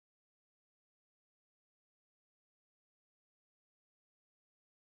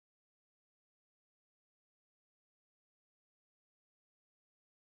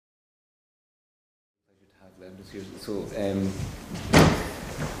Leandros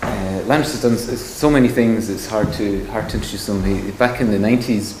has done so many things. It's hard to introduce him. Back in the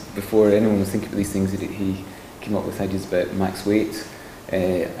 90s, before anyone was thinking about these things, he came up with ideas about max weight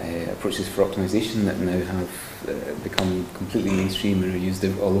approaches for optimization that now have become completely mainstream and are used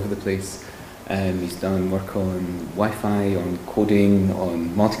all over the place. He's done work on Wi-Fi, on coding, on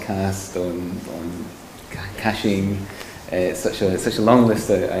multicast, on caching. Such a long list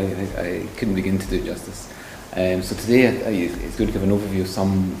that I couldn't begin to do it justice. So today it's going to give an overview of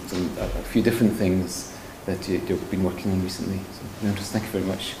a few different things that you've been working on recently. So, Leandros, thank you very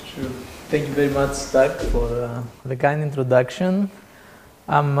much. Sure. Thank you very much, Doug, for the kind introduction.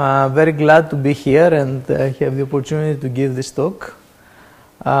 I'm very glad to be here and have the opportunity to give this talk.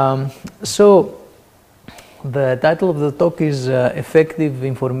 So, the title of the talk is Effective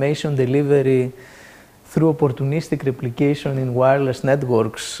Information Delivery through Opportunistic Replication in Wireless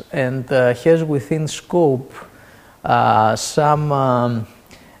Networks, and has within scope some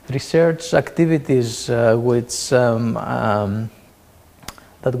research activities that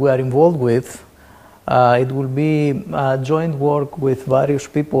we are involved with. It will be joint work with various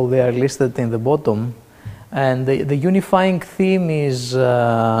people. They are listed in the bottom, and the unifying theme is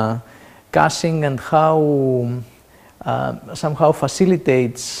caching and how somehow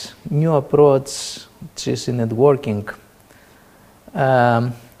facilitates new approach in networking.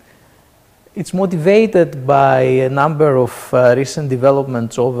 It's motivated by a number of recent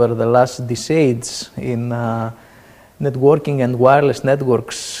developments over the last decades in networking and wireless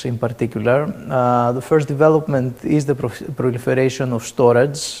networks in particular. The first development is the proliferation of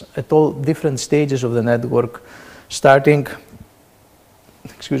storage at all different stages of the network, starting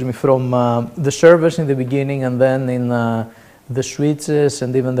from the servers in the beginning, and then in the switches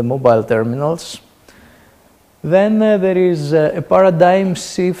and even the mobile terminals. Then there is a paradigm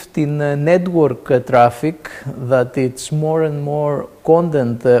shift in network traffic, that it's more and more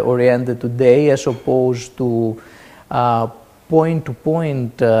content oriented today as opposed to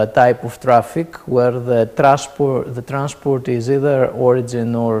point-to-point type of traffic, where the transport is either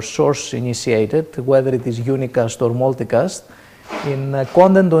origin or source initiated, whether it is unicast or multicast. In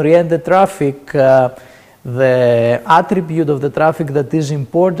content-oriented traffic, the attribute of the traffic that is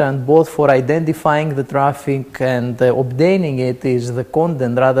important both for identifying the traffic and obtaining it is the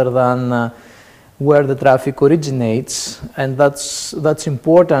content rather than where the traffic originates, and that's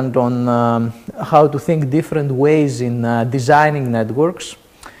important on how to think different ways in designing networks.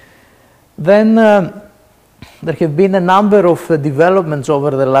 Then there have been a number of developments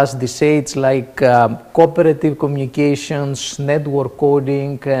over the last decades, like cooperative communications, network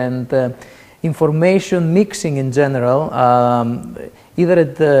coding, and information mixing in general,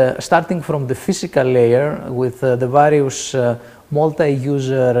 either starting from the physical layer with the various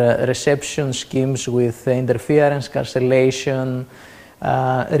multi-user reception schemes with interference cancellation,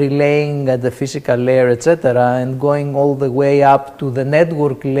 relaying at the physical layer, etc., and going all the way up to the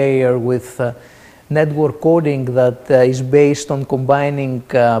network layer with network coding that is based on combining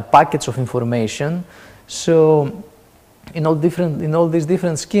packets of information. So in all these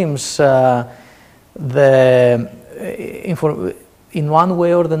different schemes, in one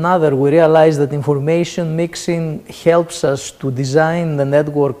way or another, we realize that information mixing helps us to design the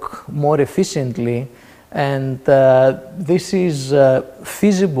network more efficiently, and this is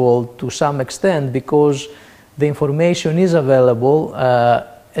feasible to some extent because the information is available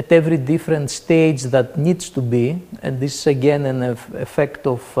at every different stage that needs to be, and this is again an effect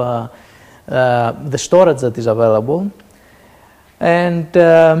of the storage that is available. And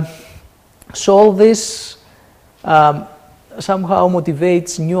so all this somehow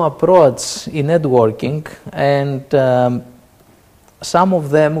motivates new approach in networking, and some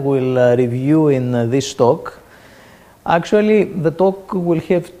of them we'll review in this talk. Actually, the talk will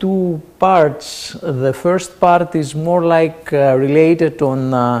have two parts. The first part is more like related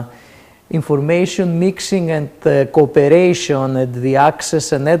on information mixing and cooperation at the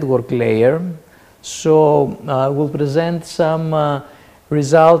access and network layer. So we'll present some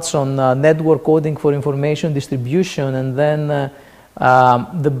results on network coding for information distribution, and then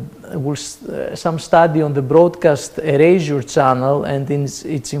some study on the broadcast erasure channel and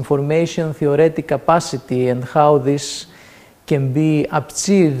its information theoretic capacity and how this can be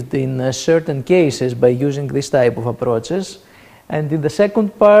achieved in certain cases by using this type of approaches. And in the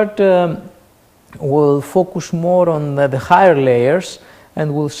second part, we'll focus more on the higher layers,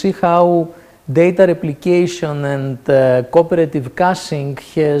 and we'll see how data replication and cooperative caching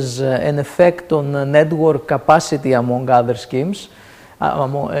has an effect on network capacity among other schemes.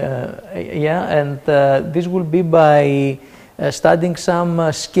 And this will be by studying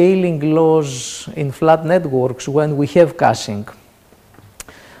some scaling laws in flat networks when we have caching.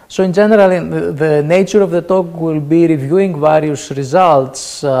 So in general, the nature of the talk will be reviewing various results.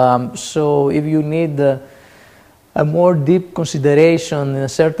 So if you need a more deep consideration in a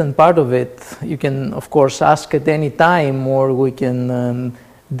certain part of it, you can of course ask at any time, or we can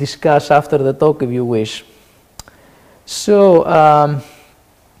discuss after the talk if you wish. So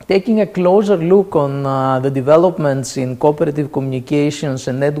taking a closer look on the developments in cooperative communications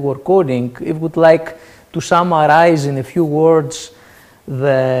and network coding, if we would like to summarize in a few words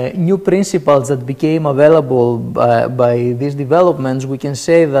the new principles that became available by these developments, we can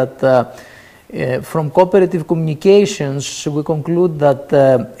say that from cooperative communications, we conclude that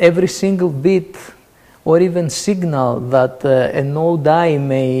every single bit or even signal that a node I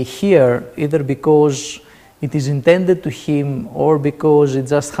may hear, either because it is intended to him or because it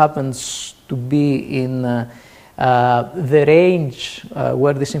just happens to be in the range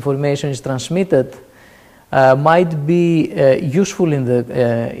where this information is transmitted, might be useful in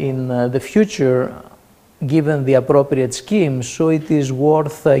the future given the appropriate scheme, so it is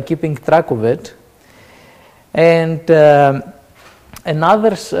worth keeping track of it. And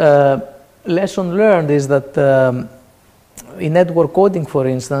another lesson learned is that in network coding, for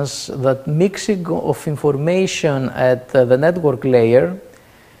instance, that mixing of information at the network layer,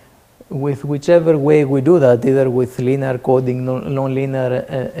 with whichever way we do that, either with linear coding, non-linear,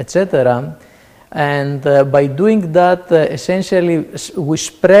 etc., and by doing that, essentially we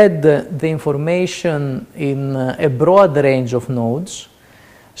spread the information in a broad range of nodes.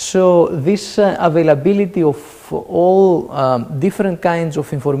 So this availability of all different kinds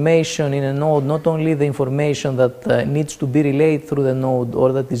of information in a node, not only the information that needs to be relayed through the node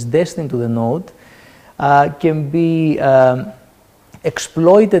or that is destined to the node, can be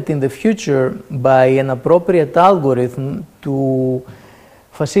exploited in the future by an appropriate algorithm to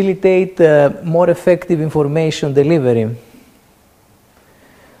facilitate more effective information delivery.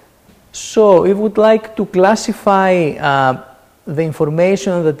 So we would like to classify the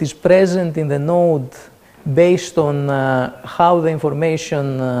information that is present in the node based on how the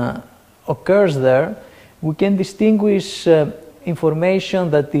information occurs there. We can distinguish information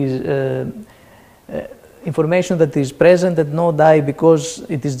that is present at node I because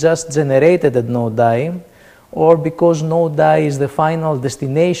it is just generated at node I, or because node I is the final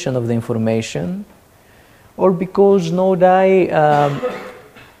destination of the information, or because node I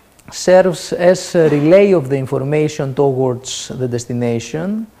serves as a relay of the information towards the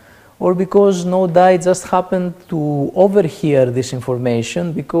destination, or because node I just happened to overhear this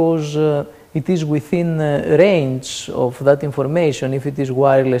information because it is within range of that information if it is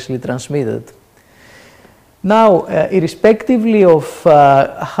wirelessly transmitted. Now, irrespectively of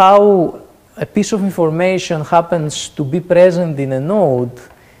how a piece of information happens to be present in a node,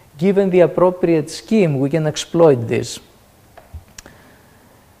 given the appropriate scheme, we can exploit this.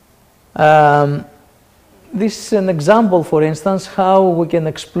 This is an example, for instance, how we can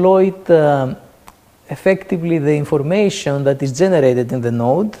exploit effectively the information that is generated in the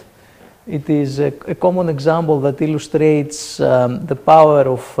node. It is a common example that illustrates the power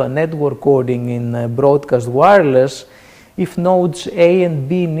of network coding in broadcast wireless. If nodes A and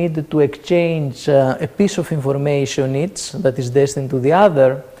B need to exchange a piece of information each that is destined to the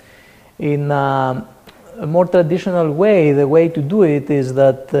other, in a more traditional way, the way to do it is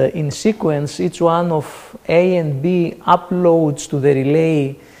that in sequence, each one of A and B uploads to the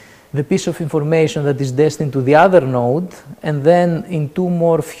relay the piece of information that is destined to the other node, and then in two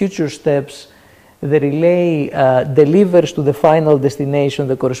more future steps, the relay delivers to the final destination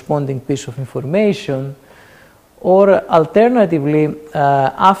the corresponding piece of information. Or alternatively,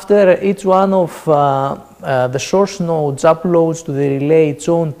 after each one of the source nodes uploads to the relay its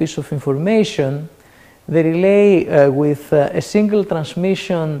own piece of information, the relay with a single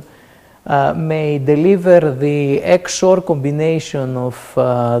transmission may deliver the XOR combination of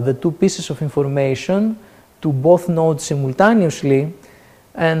the two pieces of information to both nodes simultaneously,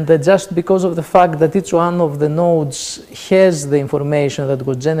 and just because of the fact that each one of the nodes has the information that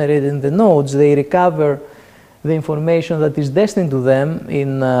was generated in the nodes, they recover the information that is destined to them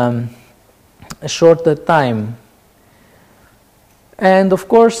in a shorter time. And of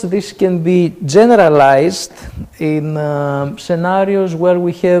course, this can be generalized in scenarios where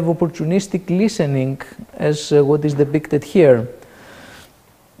we have opportunistic listening, as what is depicted here.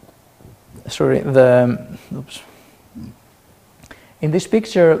 In this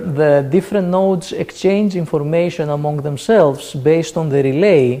picture, the different nodes exchange information among themselves based on the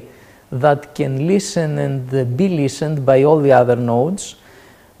relay that can listen and be listened by all the other nodes.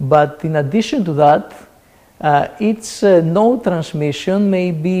 But in addition to that, each node transmission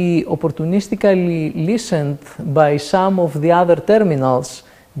may be opportunistically listened by some of the other terminals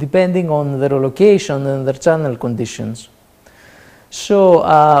depending on their location and their channel conditions. So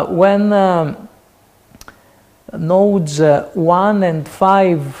when nodes 1 and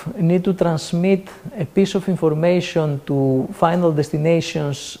 5 need to transmit a piece of information to final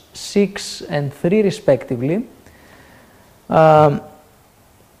destinations 6 and 3 respectively,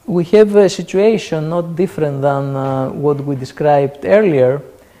 we have a situation not different than what we described earlier.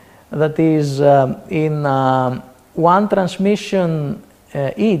 That is, in one transmission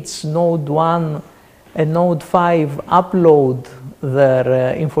each, node 1 and node 5 upload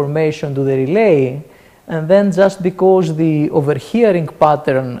their information to the relay, and then just because the overhearing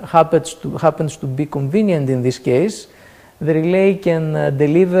pattern happens to be convenient in this case, the relay can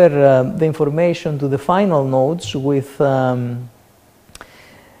deliver the information to the final nodes with a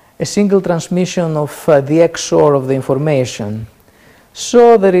single transmission of the XOR of the information.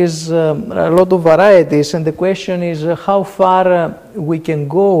 So there is a lot of varieties, and the question is how far we can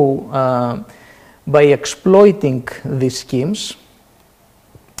go by exploiting these schemes.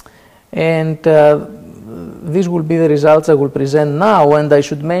 And these will be the results I will present now, and I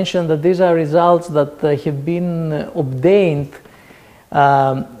should mention that these are results that have been obtained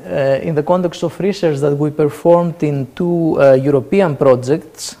in the context of research that we performed in two European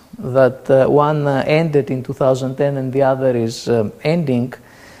projects, that one ended in 2010 and the other is ending.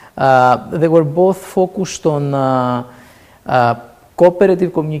 They were both focused on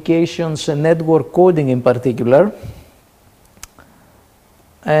cooperative communications and network coding in particular.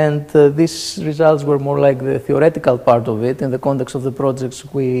 And these results were more like the theoretical part of it. In the context of the projects,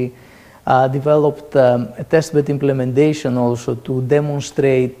 we developed a testbed implementation also to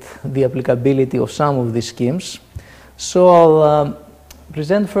demonstrate the applicability of some of these schemes. So I'll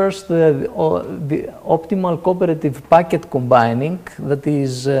present first the optimal cooperative packet combining, that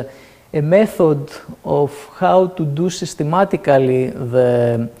is a method of how to do systematically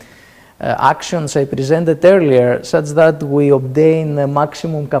the actions I presented earlier, such that we obtain a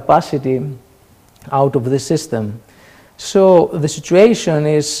maximum capacity out of the system. So the situation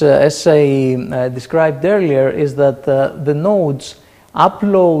is, as I described earlier, is that the nodes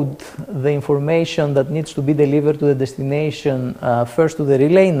upload the information that needs to be delivered to the destination first to the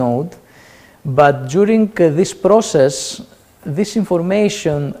relay node, but during this process, this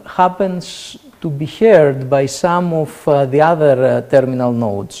information happens to be heard by some of the other terminal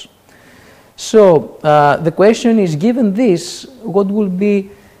nodes. So the question is, given this, what will be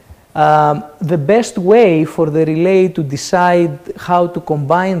the best way for the relay to decide how to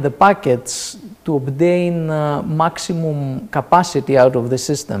combine the packets to obtain maximum capacity out of the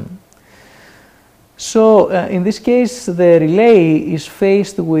system? So in this case, the relay is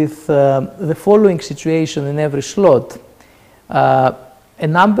faced with the following situation in every slot. A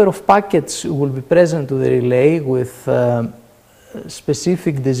number of packets will be present to the relay with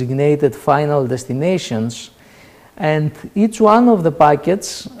specific designated final destinations, and each one of the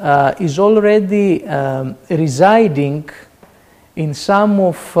packets is already residing in some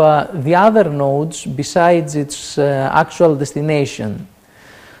of the other nodes besides its actual destination.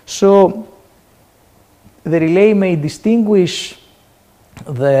 So the relay may distinguish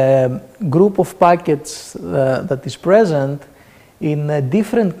the group of packets that is present in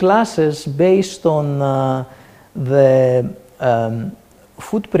different classes based on the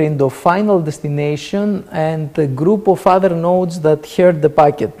footprint of final destination and the group of other nodes that heard the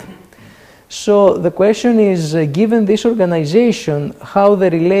packet. So the question is, given this organization, how the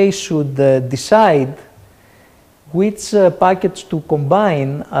relay should decide which packets to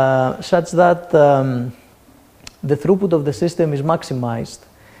combine such that the throughput of the system is maximized.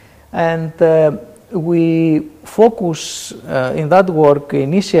 And we focus in that work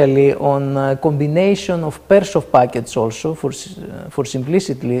initially on a combination of pairs of packets also for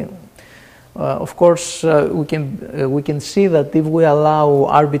simplicity. Of course, we can see that if we allow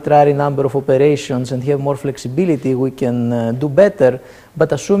arbitrary number of operations and have more flexibility, we can do better.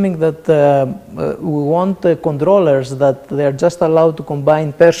 But assuming that we want controllers that they are just allowed to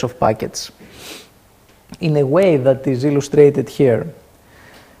combine pairs of packets in a way that is illustrated here.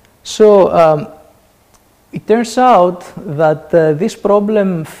 So it turns out that this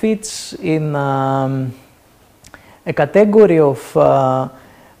problem fits in a category of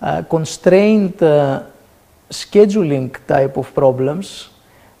constrained scheduling type of problems,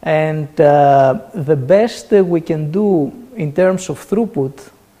 and the best we can do in terms of throughput,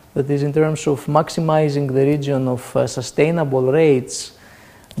 that is in terms of maximizing the region of sustainable rates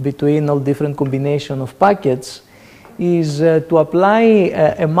between all different combination of packets, is to apply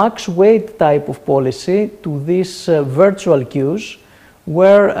a max weight type of policy to these virtual queues,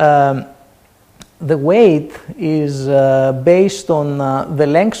 where the weight is based on the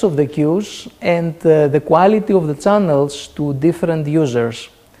length of the queues and the quality of the channels to different users.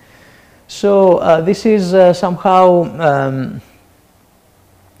 So this is somehow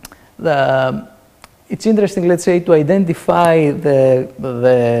it's interesting, let's say, to identify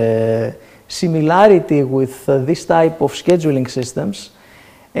the similarity with this type of scheduling systems,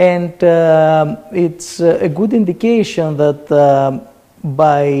 and it's a good indication that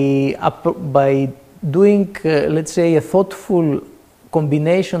by doing, let's say, a thoughtful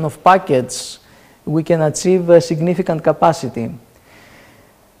combination of packets, we can achieve a significant capacity.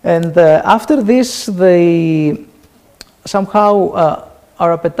 And after this, they somehow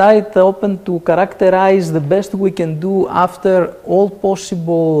our appetite open to characterize the best we can do after all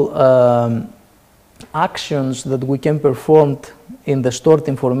possible actions that we can perform in the stored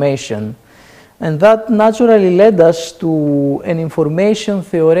information. And that naturally led us to an information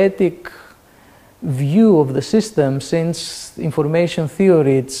theoretic view of the system, since information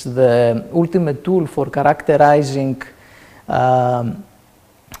theory is the ultimate tool for characterizing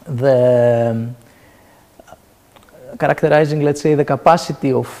let's say, the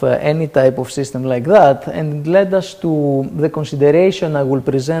capacity of any type of system like that, and it led us to the consideration I will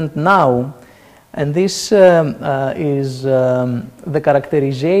present now, and this is the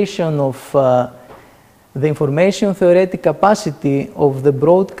characterization of the information theoretic capacity of the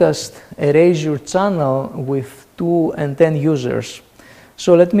broadcast erasure channel with 2 and 10 users.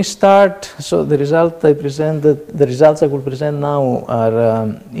 So let me start. So the results I will present now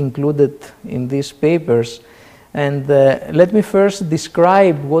are included in these papers. And let me first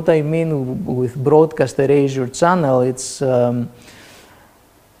describe what I mean with broadcast erasure channel. It's a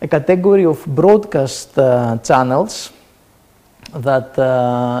category of broadcast channels that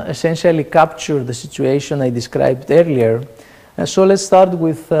essentially capture the situation I described earlier. So let's start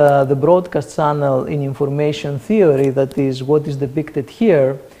with the broadcast channel in information theory, that is what is depicted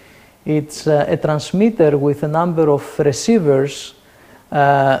here. It's a transmitter with a number of receivers,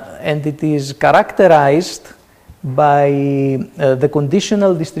 and it is characterized by the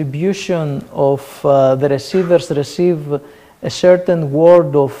conditional distribution of the receivers receive a certain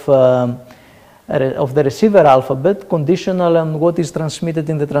word of the receiver alphabet conditional on what is transmitted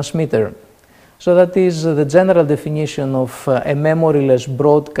in the transmitter. So that is the general definition of a memoryless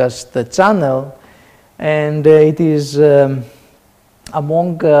broadcast channel, and it is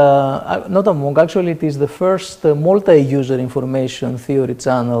actually it is the first multi-user information theory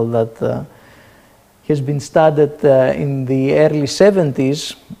channel that has been studied in the early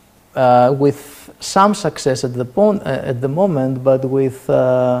 70s with some success at the moment, but with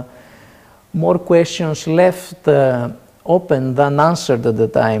more questions left open than answered at the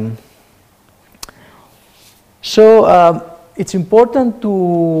time. So it's important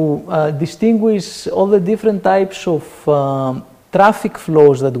to distinguish all the different types of traffic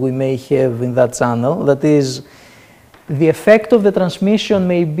flows that we may have in that channel. That is, the effect of the transmission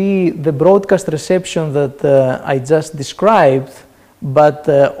may be the broadcast reception that I just described, but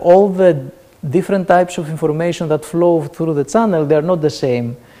all the different types of information that flow through the channel, they are not the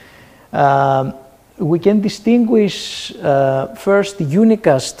same. We can distinguish first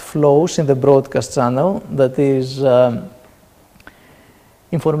unicast flows in the broadcast channel, that is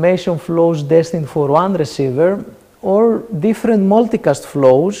information flows destined for one receiver, or different multicast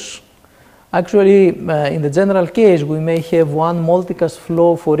flows. Actually, in the general case, we may have one multicast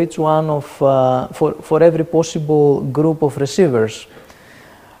flow for each one of for every possible group of receivers.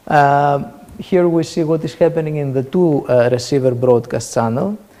 Here we see what is happening in the 2 receiver broadcast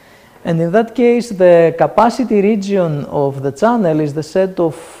channel. And in that case, the capacity region of the channel is the set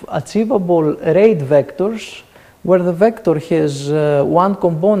of achievable rate vectors, where the vector has one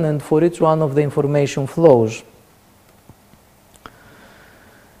component for each one of the information flows.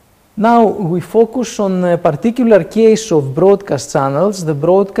 Now we focus on a particular case of broadcast channels, the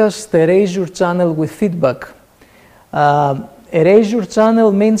broadcast erasure channel with feedback. Erasure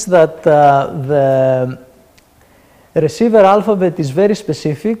channel means that the receiver alphabet is very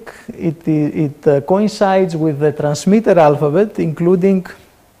specific. It coincides with the transmitter alphabet, including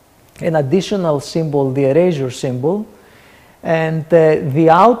an additional symbol, the erasure symbol. And the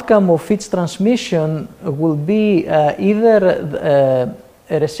outcome of its transmission will be either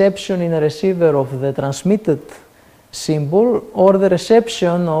a reception in a receiver of the transmitted symbol or the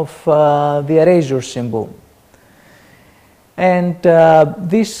reception of the erasure symbol. And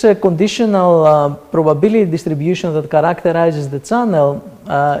this conditional probability distribution that characterizes the channel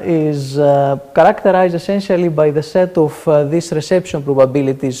is characterized essentially by the set of these reception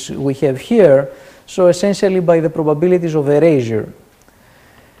probabilities we have here, so essentially by the probabilities of erasure.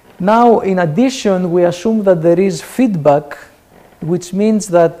 Now, in addition, we assume that there is feedback, which means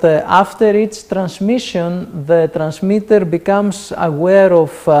that after each transmission, the transmitter becomes aware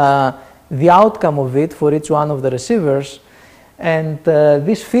of the outcome of it for each one of the receivers, and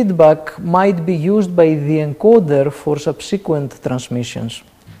this feedback might be used by the encoder for subsequent transmissions.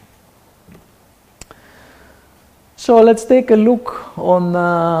 So let's take a look on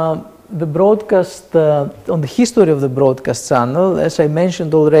the broadcast, on the history of the broadcast channel. As I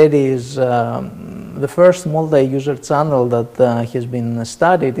mentioned already, is the first multi-user channel that has been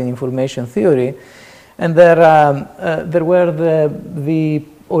studied in information theory, and there were the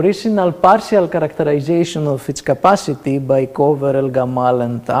original partial characterization of its capacity by Cover, El Gamal,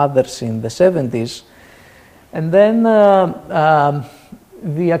 and others in the 70s, and then the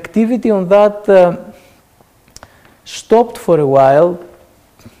activity on that stopped for a while.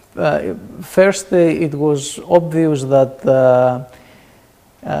 First, it was obvious that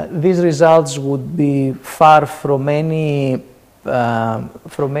these results would be far from any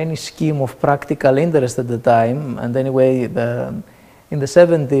scheme of practical interest at the time, and anyway, in the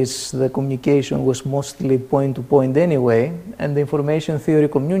 70s, the communication was mostly point-to-point anyway, and the information theory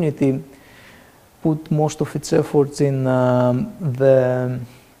community put most of its efforts in the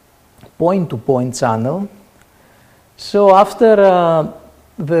point-to-point channel. So after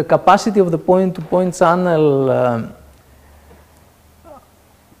the capacity of the point-to-point channel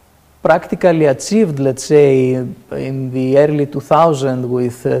practically achieved, let's say, in the early 2000s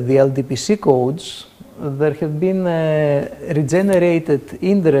with the LDPC codes, there have been regenerated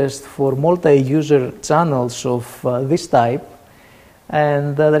interest for multi-user channels of this type,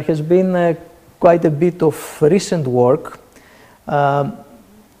 and there has been quite a bit of recent work.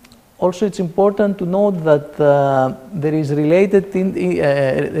 Also, it's important to note that there is related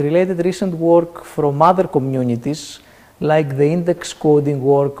recent work from other communities, like the index coding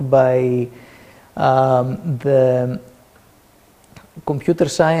work by the computer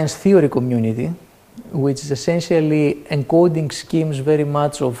science theory community, which is essentially encoding schemes very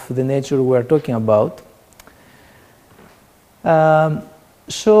much of the nature we're talking about.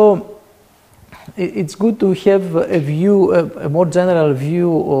 So it's good to have a view, a more general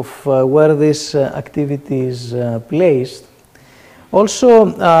view of where this activity is placed. Also,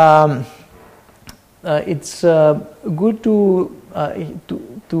 it's good to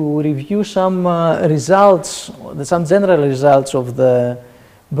review some results, some general results of the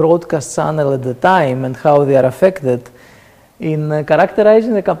broadcast channel at the time and how they are affected. In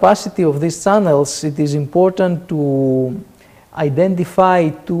characterizing the capacity of these channels, it is important to identify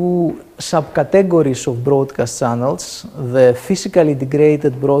two subcategories of broadcast channels: the physically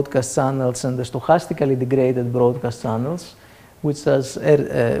degraded broadcast channels and the stochastically degraded broadcast channels, which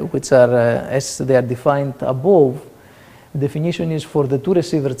are as they are defined above. The definition is for the two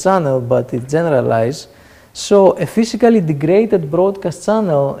receiver channel, but it's generalized. So a physically degraded broadcast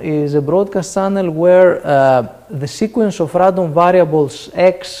channel is a broadcast channel where the sequence of random variables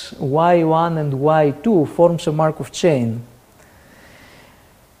x, y1, and y2 forms a Markov chain.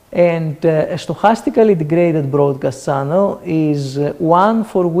 And a stochastically degraded broadcast channel is one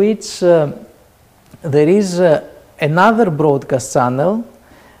for which there is another broadcast channel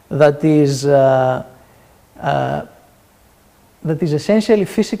that is essentially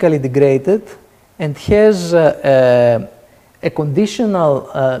physically degraded and has a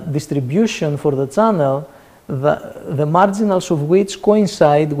conditional distribution for the channel, the marginals of which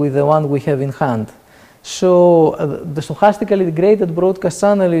coincide with the one we have in hand. So the stochastically degraded broadcast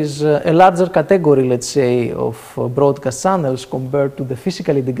channel is a larger category, let's say, of broadcast channels compared to the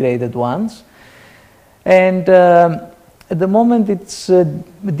physically degraded ones. And at the moment, it's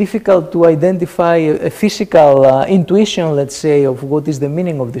difficult to identify a physical intuition, let's say, of what is the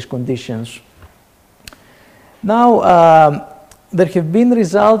meaning of these conditions. Now, there have been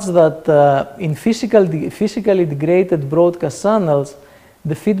results that in physically degraded broadcast channels,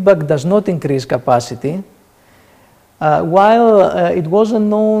 the feedback does not increase capacity, while it wasn't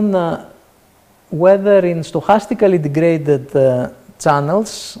known whether in stochastically degraded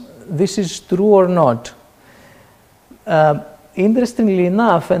channels this is true or not. Interestingly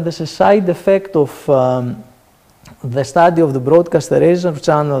enough, and as a side effect of the study of the broadcast erasure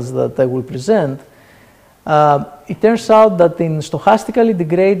channels that I will present, it turns out that in stochastically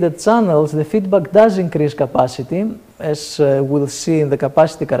degraded channels, the feedback does increase capacity, as we'll see in the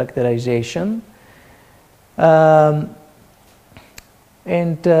capacity characterization.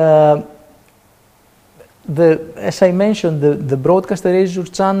 And as I mentioned, the broadcast erasure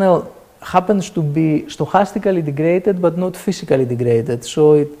channel happens to be stochastically degraded but not physically degraded.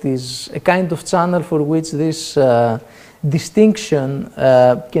 So it is a kind of channel for which this distinction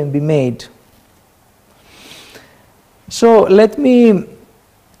can be made. So let me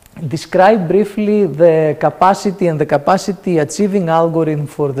describe briefly the capacity and the capacity achieving algorithm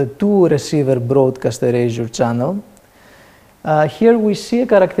for the two receiver broadcast erasure channel. Here we see a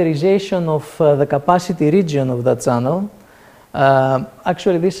characterization of the capacity region of that channel.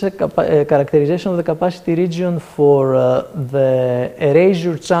 Actually, this is a characterization of the capacity region for the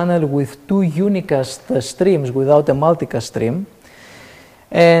erasure channel with two unicast streams without a multicast stream.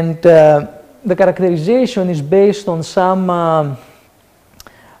 And the characterization is based on some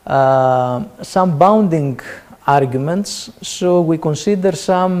bounding arguments. So we consider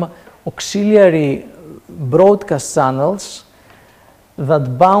some auxiliary broadcast channels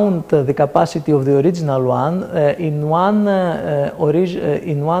that bound the capacity of the original one. In one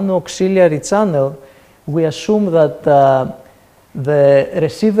auxiliary channel, we assume that the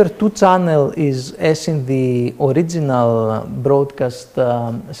receiver 2 channel is as in the original broadcast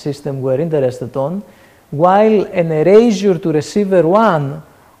system we're interested on, while an erasure to receiver 1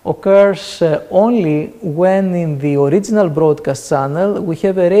 occurs only when in the original broadcast channel we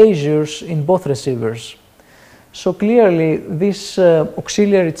have erasures in both receivers. So clearly this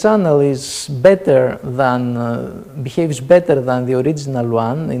auxiliary channel is better than, behaves better than the original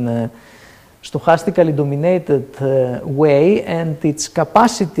one in a stochastically dominated way, and its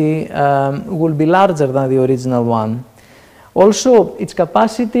capacity will be larger than the original one. Also, its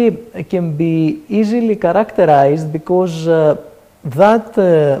capacity can be easily characterized because that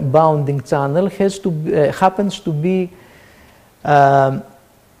bounding channel has to happens to be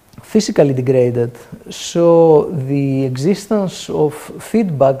physically degraded. So the existence of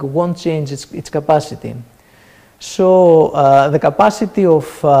feedback won't change its capacity. So the capacity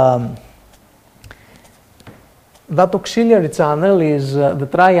of that auxiliary channel is the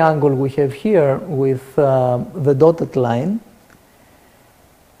triangle we have here with the dotted line.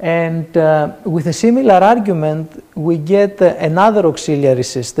 And with a similar argument, we get another auxiliary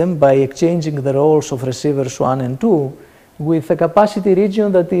system by exchanging the roles of receivers 1 and 2 with a capacity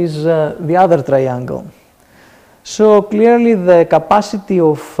region that is the other triangle. So clearly the capacity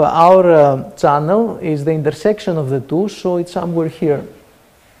of our channel is the intersection of the two, so it's somewhere here.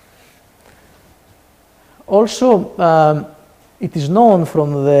 Also, it is known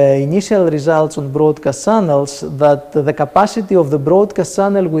from the initial results on broadcast channels that the capacity of the broadcast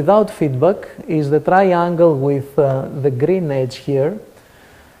channel without feedback is the triangle with the green edge here.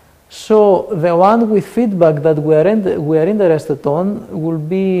 So the one with feedback that we are interested on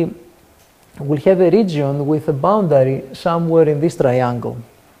will have a region with a boundary somewhere in this triangle.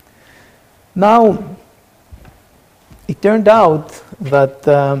 Now, it turned out that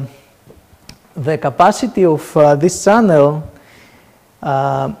the capacity of this channel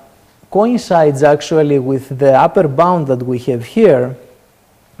coincides actually with the upper bound that we have here,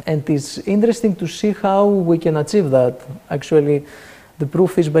 and it's interesting to see how we can achieve that. Actually, the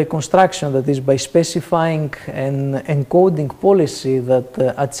proof is by construction, that is by specifying an encoding policy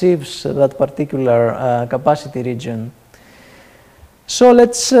that achieves that particular capacity region. So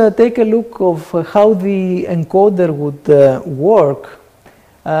let's take a look of how the encoder would work.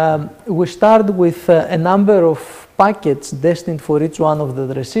 We start with a number of packets destined for each one of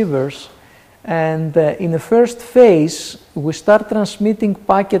the receivers, and in the first phase we start transmitting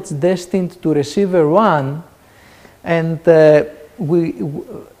packets destined to receiver 1, and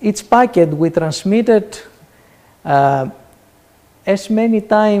each packet we transmit it as many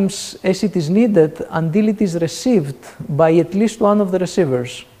times as it is needed until it is received by at least one of the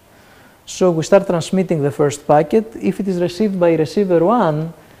receivers. So we start transmitting the first packet. If it is received by receiver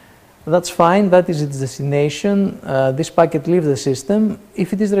 1, that's fine, that is its destination. This packet leaves the system.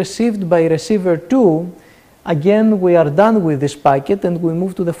 If it is received by receiver 2, again we are done with this packet and we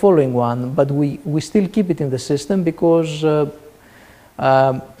move to the following one, but we still keep it in the system because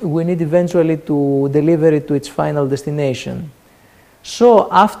we need eventually to deliver it to its final destination. So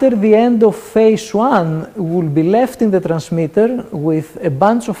after the end of phase 1, we will be left in the transmitter with a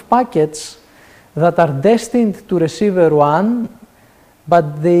bunch of packets that are destined to receiver 1,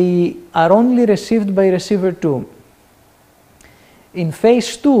 but they are only received by receiver 2. In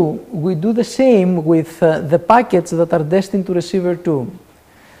phase 2, we do the same with the packets that are destined to receiver 2.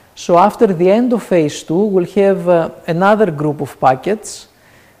 So after the end of phase 2, we'll have another group of packets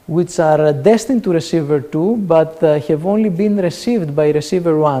which are destined to receiver 2, but have only been received by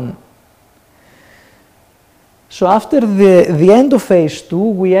receiver 1. So after the end of phase 2,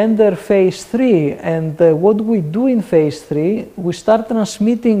 we enter phase 3, and what we do in phase 3, we start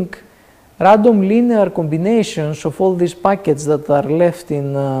transmitting random linear combinations of all these packets that are left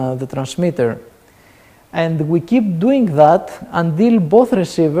in the transmitter. And we keep doing that until both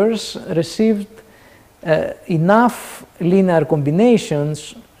receivers received enough linear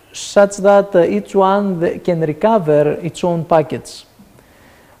combinations such that each one can recover its own packets.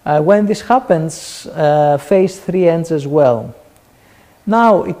 When this happens, phase 3 ends as well.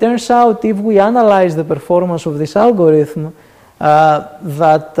 Now, it turns out if we analyze the performance of this algorithm,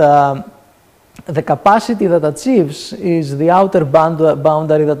 that the capacity that achieves is the outer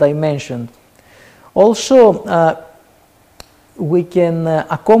boundary that I mentioned. Also, we can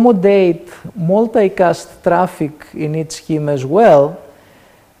accommodate multicast traffic in each scheme as well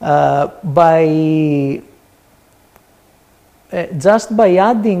just by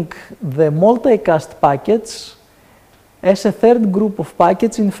adding the multicast packets as a third group of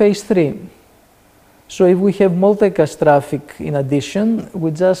packets in phase 3. So if we have multicast traffic in addition,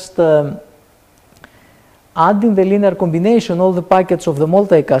 we just add in the linear combination all the packets of the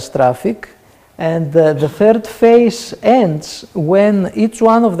multicast traffic, and the third phase ends when each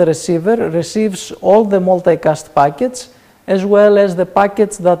one of the receiver receives all the multicast packets as well as the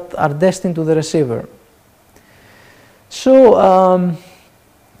packets that are destined to the receiver. So,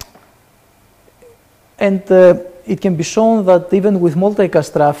 it can be shown that even with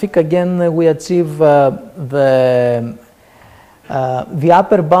multicast traffic, again, we achieve the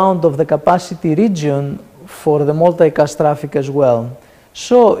upper bound of the capacity region for the multicast traffic as well.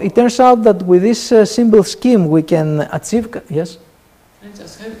 So it turns out that with this simple scheme, we can achieve. Yes?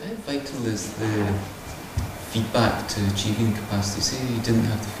 Just how vital is the feedback to achieving capacity? Say you didn't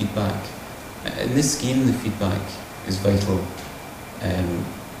have the feedback. In this scheme, the feedback is vital.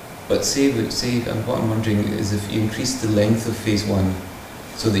 But say, what I'm wondering is if you increase the length of phase 1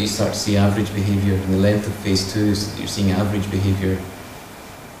 so that you start to see average behaviour, and the length of phase 2 so that you're seeing average behaviour.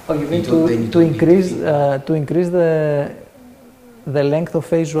 Oh, you mean to increase the length of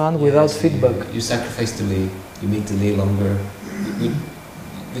phase 1 without so feedback? You sacrifice delay, you make delay longer.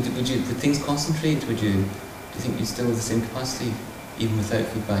 Would things concentrate? Do you think you'd still have the same capacity even without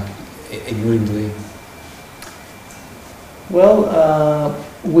feedback, ignoring delay? Well,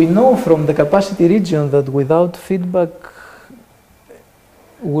 we know from the capacity region that without feedback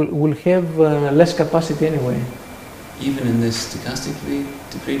we'll have less capacity anyway. Even in this stochastically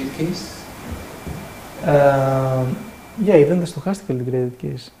degraded case? Yeah, even the stochastically degraded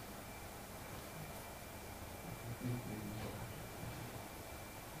case.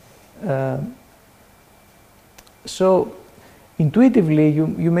 So intuitively,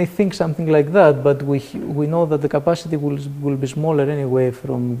 you may think something like that, but we know that the capacity will be smaller anyway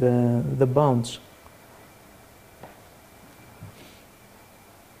from the bounds.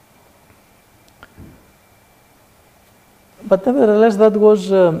 But nevertheless, that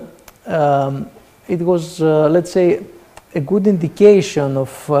was it was let's say a good indication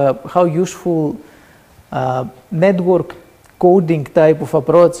of how useful network coding type of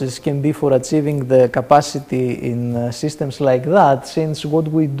approaches can be for achieving the capacity in systems like that, since what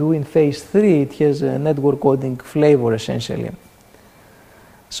we do in phase 3, it has a network coding flavor essentially.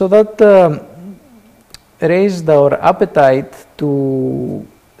 So that raised our appetite to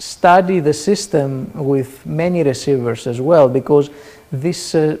study the system with many receivers as well, because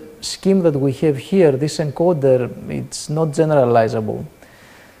this scheme that we have here, this encoder, it's not generalizable.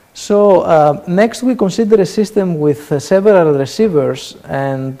 So next we consider a system with several receivers,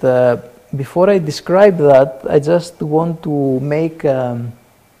 and before I describe that, I just want to make to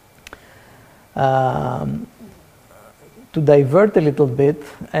divert a little bit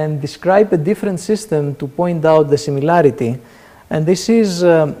and describe a different system to point out the similarity. And this is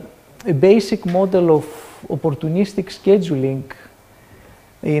a basic model of opportunistic scheduling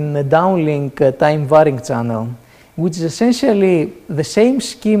in a downlink time varying channel, which is essentially the same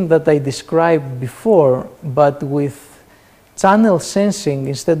scheme that I described before, but with channel sensing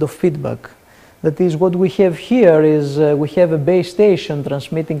instead of feedback. That is, what we have here is we have a base station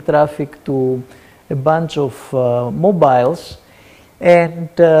transmitting traffic to a bunch of mobiles, and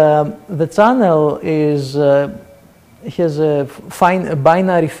the channel is has a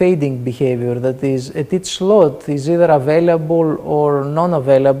binary fading behavior, that is, at each slot is either available or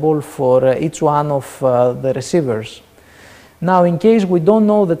non-available for each one of the receivers. Now, in case we don't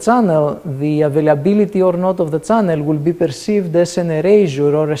know the channel, the availability or not of the channel will be perceived as an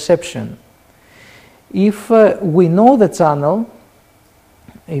erasure or reception. If we know the channel,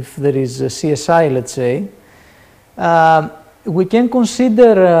 if there is a CSI, let's say, we can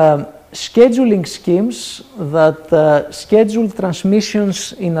consider scheduling schemes that schedule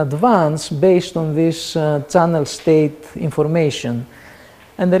transmissions in advance based on this channel state information.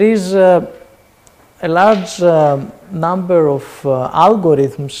 And there is a large number of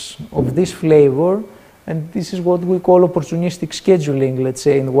algorithms of this flavor, and this is what we call opportunistic scheduling, let's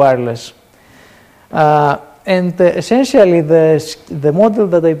say, in wireless. Essentially, the model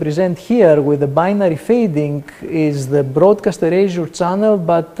that I present here with the binary fading is the broadcast erasure channel,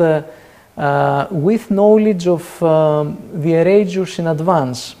 but with knowledge of the erasures in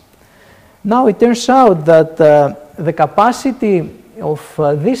advance. Now, it turns out that the capacity of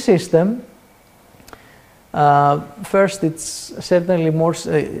this system, first, it's certainly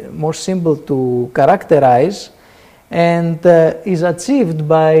more simple to characterize, and is achieved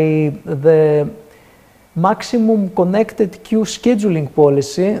by the maximum connected queue scheduling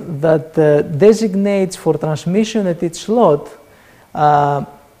policy that designates for transmission at each slot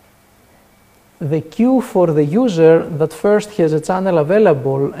the queue for the user that first has a channel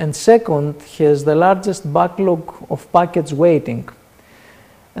available and second has the largest backlog of packets waiting.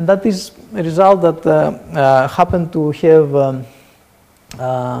 And that is a result that happened to have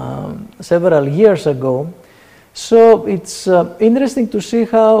several years ago. So it's interesting to see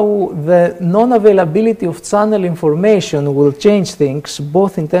how the non-availability of channel information will change things,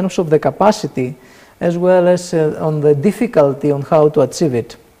 both in terms of the capacity as well as on the difficulty on how to achieve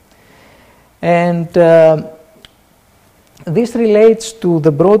it. And this relates to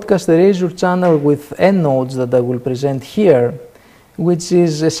the broadcast erasure channel with N nodes that I will present here, which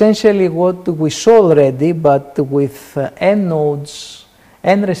is essentially what we saw already, but with N nodes,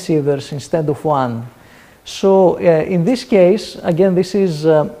 N receivers instead of one. So in this case, again, this is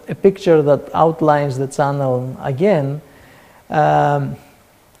a picture that outlines the channel again.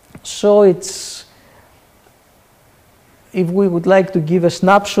 So it's, if we would like to give a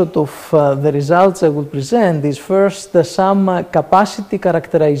snapshot of the results I will present, is first some capacity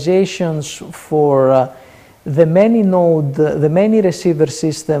characterizations for the many node, the many receiver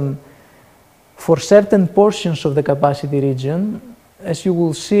system for certain portions of the capacity region. As you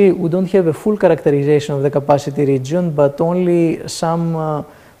will see, we don't have a full characterization of the capacity region, but only some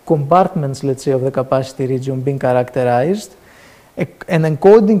compartments, let's say, of the capacity region being characterized, an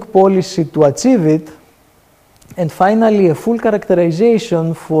encoding policy to achieve it, and finally a full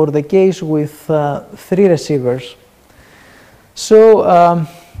characterization for the case with 3 receivers. So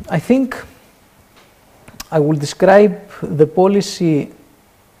I think I will describe the policy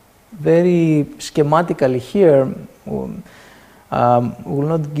very schematically here. We will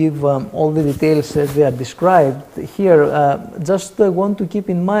not give all the details as they are described here. Just want to keep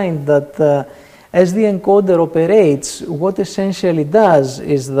in mind that as the encoder operates, what essentially does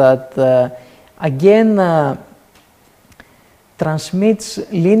is that again transmits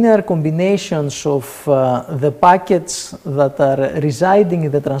linear combinations of the packets that are residing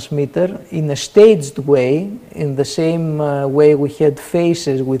in the transmitter in a staged way, in the same way we had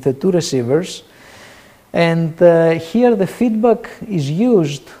phases with the 2 receivers. And here the feedback is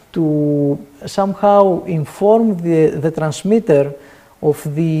used to somehow inform the transmitter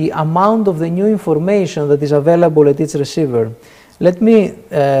of the amount of the new information that is available at each receiver. Let me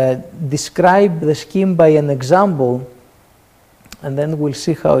describe the scheme by an example, and then we'll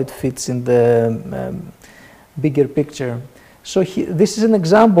see how it fits in the bigger picture. So this is an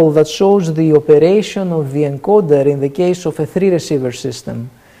example that shows the operation of the encoder in the case of a 3 receiver system.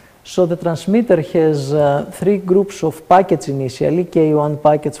 So the transmitter has 3 groups of packets initially, K1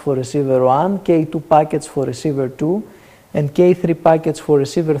 packets for receiver 1, K2 packets for receiver 2, and K3 packets for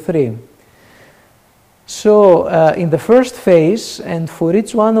receiver 3. So in the first phase, and for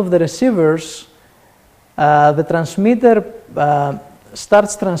each one of the receivers, the transmitter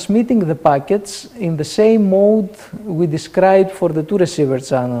starts transmitting the packets in the same mode we described for the 2 receiver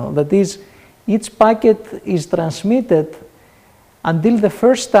channel. That is, each packet is transmitted until the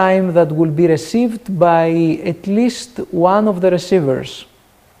first time that will be received by at least one of the receivers.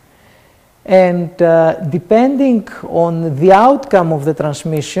 And depending on the outcome of the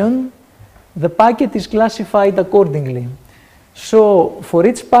transmission, the packet is classified accordingly. So for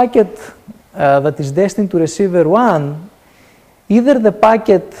each packet that is destined to receiver 1, either the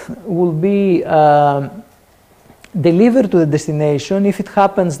packet will be delivered to the destination if it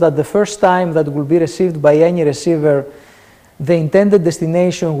happens that the first time that will be received by any receiver, the intended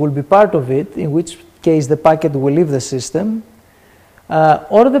destination will be part of it, in which case the packet will leave the system,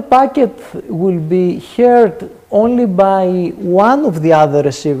 or the packet will be heard only by one of the other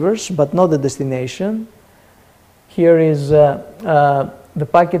receivers, but not the destination. Here is the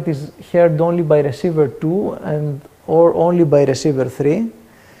packet is heard only by receiver 2 or only by receiver 3.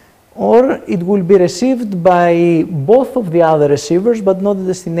 or it will be received by both of the other receivers but not the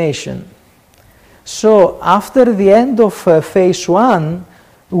destination. So after the end of phase 1,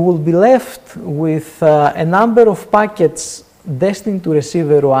 we will be left with a number of packets destined to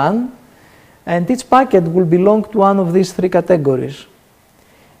receiver 1, and each packet will belong to one of these 3 categories.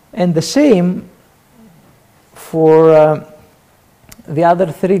 And the same for the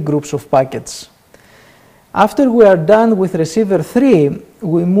other 3 groups of packets. After we are done with receiver 3,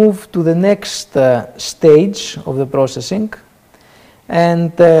 we move to the next stage of the processing.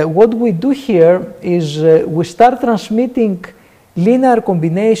 And what we do here is we start transmitting linear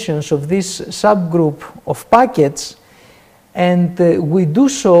combinations of this subgroup of packets, and we do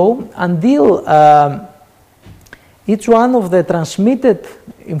so until each one of the transmitted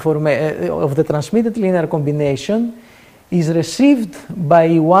linear combination is received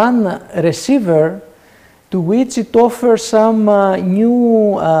by one receiver, to which it offers some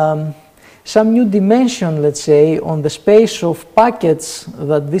new dimension, let's say, on the space of packets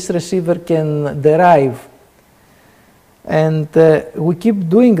that this receiver can derive. And we keep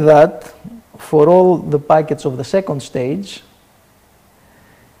doing that for all the packets of the second stage.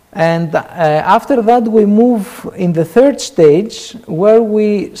 And after that, we move in the third stage, where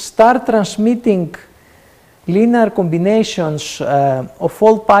we start transmitting linear combinations of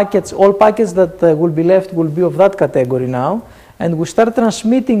all packets that will be left will be of that category now, and we start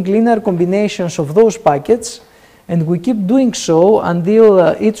transmitting linear combinations of those packets, and we keep doing so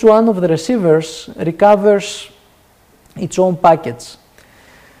until each one of the receivers recovers its own packets.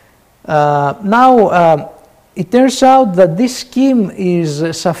 Now, it turns out that this scheme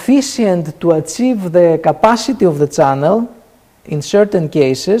is sufficient to achieve the capacity of the channel in certain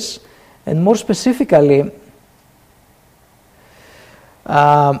cases, and more specifically,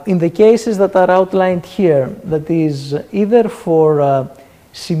 in the cases that are outlined here, that is either for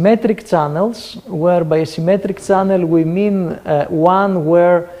symmetric channels, where by a symmetric channel we mean one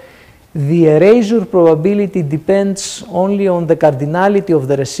where the erasure probability depends only on the cardinality of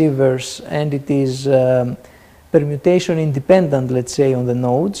the receivers, and it is permutation independent, let's say, on the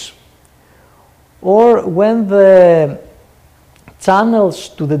nodes, or when the channels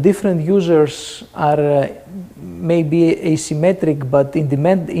to the different users are maybe asymmetric but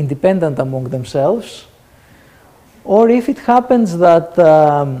independent among themselves, or if it happens that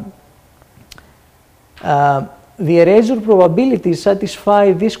the erasure probabilities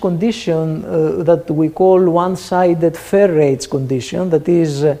satisfy this condition that we call one-sided Fair-Rates condition. That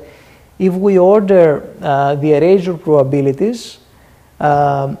is, if we order the erasure probabilities,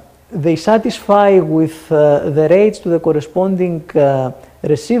 they satisfy with the rates to the corresponding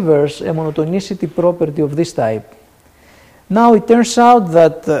receivers a monotonicity property of this type. Now it turns out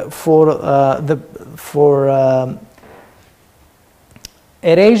that for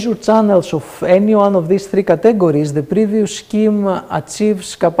erasure channels of any one of these 3 categories, the previous scheme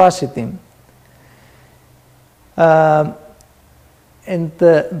achieves capacity. And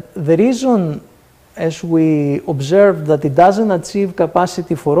the reason, as we observed, that it doesn't achieve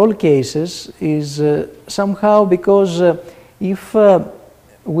capacity for all cases is somehow because if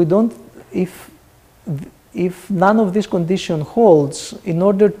none of this condition holds, in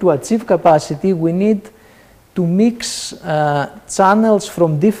order to achieve capacity, we need to mix channels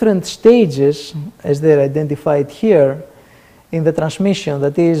from different stages, as they're identified here, in the transmission.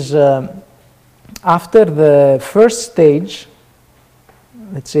 That is, after the first stage,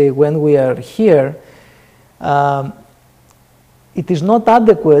 let's say when we are here, it is not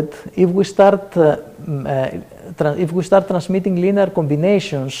adequate if we start transmitting linear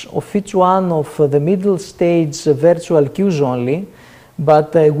combinations of each one of the middle stage virtual queues only,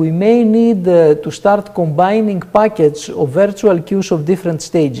 but we may need to start combining packets of virtual queues of different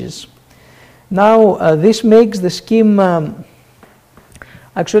stages. Now, this makes the scheme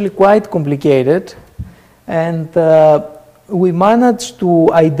actually quite complicated, and we managed to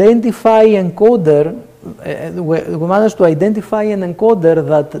identify an encoder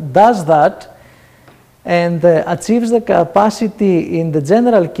that does that and achieves the capacity in the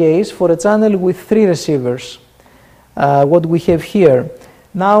general case for a channel with 3 receivers, what we have here.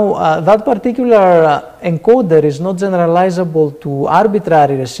 Now, that particular encoder is not generalizable to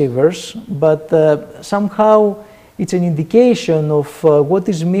arbitrary receivers, but somehow it's an indication of what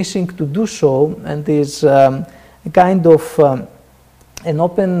is missing to do so, and is a kind of an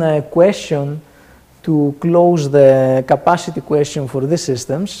open question to close the capacity question for these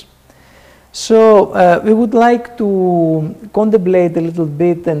systems. So we would like to contemplate a little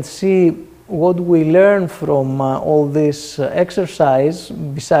bit and see what we learn from all this exercise,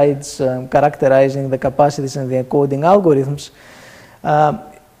 besides characterizing the capacities and the encoding algorithms.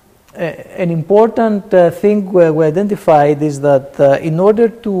 an important thing we identified is that in order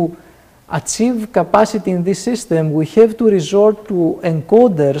to achieve capacity in this system, we have to resort to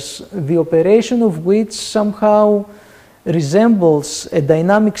encoders, the operation of which somehow resembles a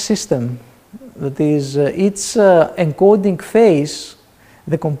dynamic system. That is, each encoding phase,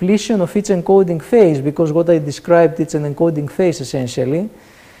 the completion of each encoding phase, because what I described, it's an encoding phase essentially,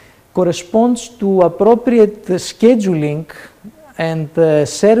 corresponds to appropriate scheduling and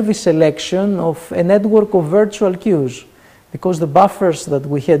service selection of a network of virtual queues, because the buffers that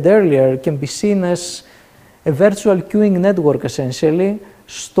we had earlier can be seen as a virtual queuing network essentially,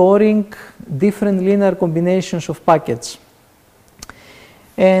 storing different linear combinations of packets.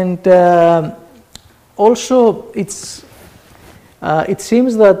 And also it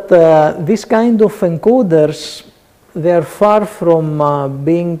seems that this kind of encoders, they are far from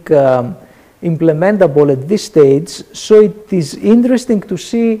being implementable at this stage, so it is interesting to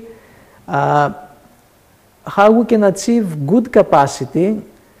see how we can achieve good capacity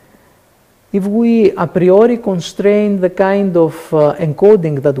if we a priori constrain the kind of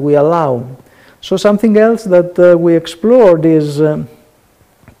encoding that we allow. So something else that we explored is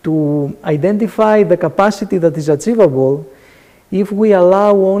to identify the capacity that is achievable if we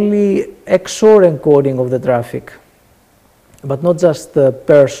allow only XOR encoding of the traffic, but not just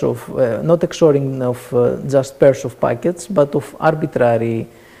pairs of, not XORing of just pairs of packets, but of arbitrary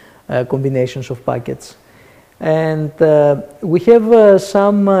combinations of packets. And we have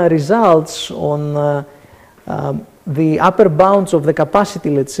some results on the upper bounds of the capacity,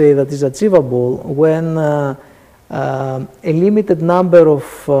 let's say, that is achievable when a limited number of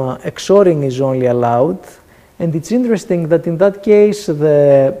XORing is only allowed. And it's interesting that in that case,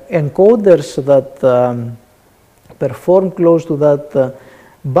 the encoders that perform close to that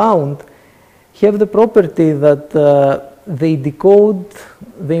bound have the property that they decode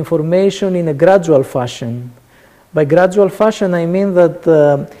the information in a gradual fashion. By gradual fashion, I mean that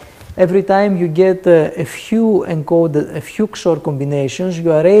every time you get a few XOR combinations,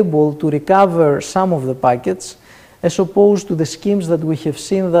 you are able to recover some of the packets, as opposed to the schemes that we have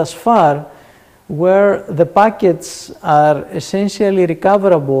seen thus far, where the packets are essentially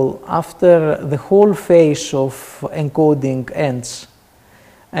recoverable after the whole phase of encoding ends.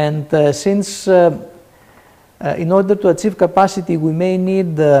 And since in order to achieve capacity, we may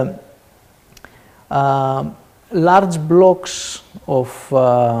need large blocks of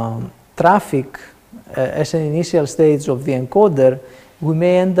traffic as an initial stage of the encoder, we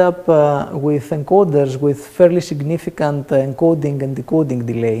may end up with encoders with fairly significant encoding and decoding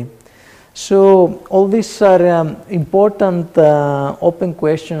delay. So all these are important open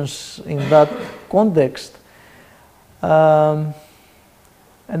questions in that context. And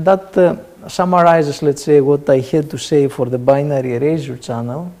that summarizes, let's say, what I had to say for the binary erasure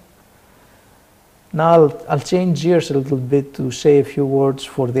channel. Now I'll change gears a little bit to say a few words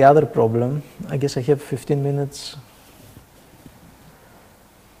for the other problem. I guess I have 15 minutes.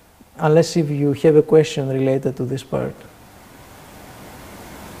 Unless if you have a question related to this part.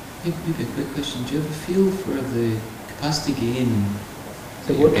 Maybe a quick question. Do you have a feel for the capacity gain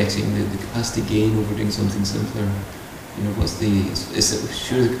that you're getting, the capacity gain over doing something simpler? You know, what's the, is it,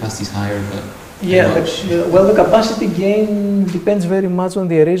 sure the capacity is higher, but yeah, well, the capacity gain depends very much on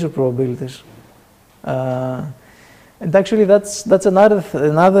the erasure probabilities. And actually that's another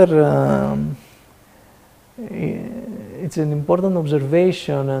it's an important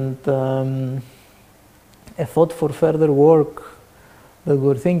observation and a thought for further work that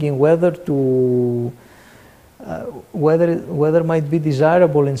we're thinking whether to whether it might be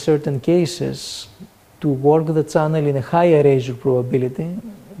desirable in certain cases to work the channel in a high erasure probability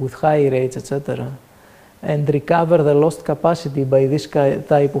with high rates, etc., and recover the lost capacity by this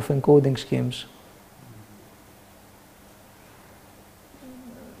type of encoding schemes.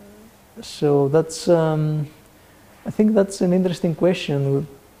 So that's, I think that's an interesting question.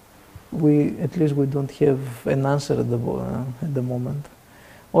 At least we don't have an answer at the moment.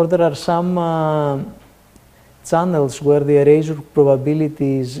 Or there are some channels where the erasure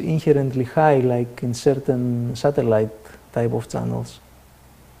probability is inherently high, like in certain satellite type of channels.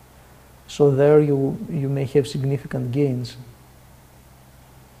 So there you may have significant gains.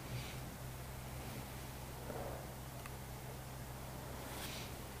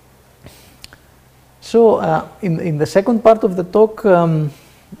 So in the second part of the talk,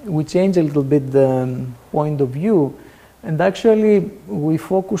 we change a little bit the point of view, and actually we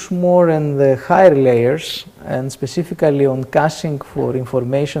focus more on the higher layers and specifically on caching for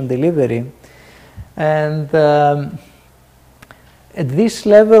information delivery. And at this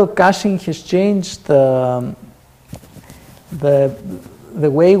level, caching has changed the the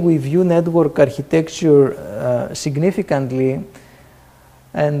way we view network architecture significantly,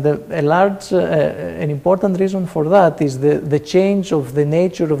 and an important reason for that is the change of the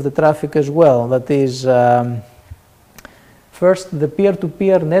nature of the traffic as well. That is, first, the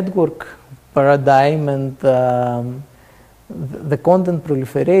peer-to-peer network paradigm and the content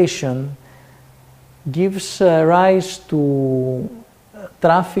proliferation gives rise to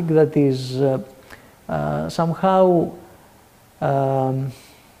traffic that is somehow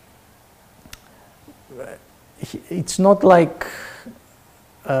it's not like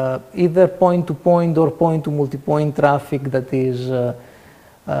either point-to-point or point-to-multipoint traffic that is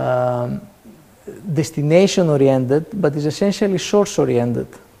destination-oriented, but is essentially source-oriented.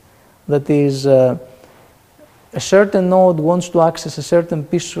 That is, a certain node wants to access a certain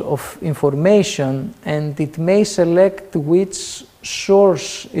piece of information, and it may select which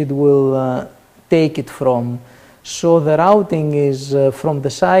source it will take it from. So the routing is from the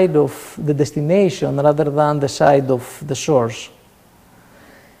side of the destination rather than the side of the source.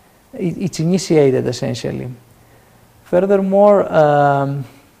 It's initiated essentially. Furthermore,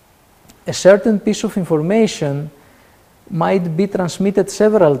 a certain piece of information might be transmitted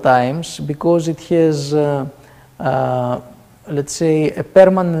several times because it has, let's say, a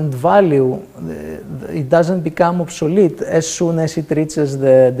permanent value. It doesn't become obsolete as soon as it reaches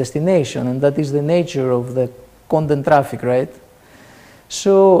the destination, and that is the nature of the content traffic, right?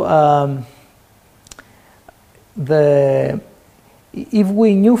 So if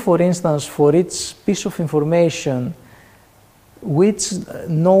we knew, for instance, for each piece of information which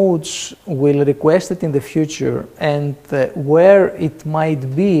nodes will request it in the future and where it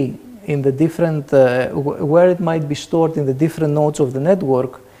might be in the different, where it might be stored in the different nodes of the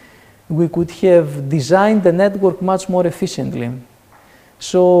network, we could have designed the network much more efficiently.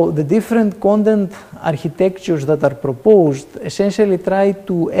 So the different content architectures that are proposed essentially try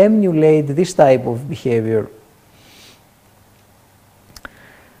to emulate this type of behavior.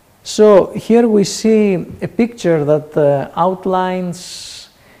 So here we see a picture that outlines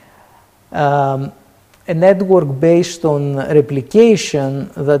a network based on replication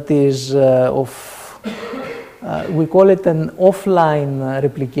that is we call it an offline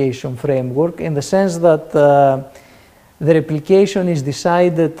replication framework, in the sense that the replication is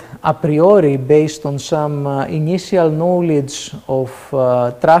decided a priori based on some initial knowledge of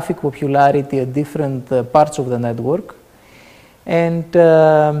traffic popularity at different parts of the network. And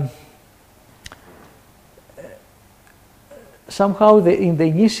somehow in the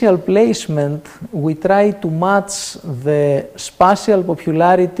initial placement, we try to match the spatial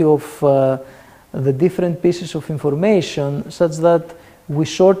popularity of the different pieces of information such that we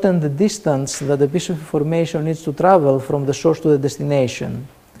shorten the distance that the piece of information needs to travel from the source to the destination.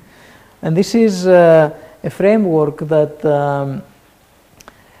 And this is a framework that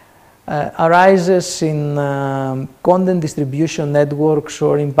arises in content distribution networks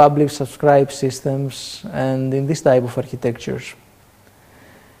or in public subscribed systems and in this type of architectures.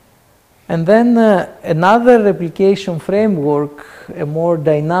 And then another replication framework, a more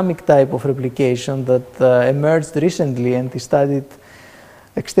dynamic type of replication that emerged recently and is studied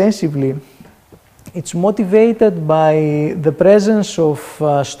extensively. It's motivated by the presence of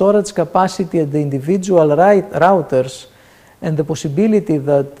storage capacity at the individual routers and the possibility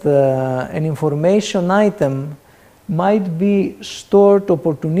that an information item might be stored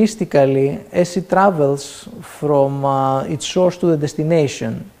opportunistically as it travels from its source to the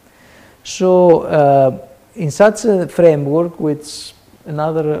destination. So in such a framework, which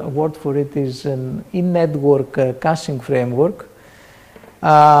another word for it is an in-network caching framework,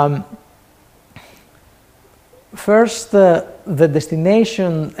 first the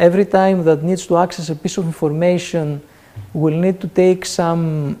destination, every time that needs to access a piece of information, will need to take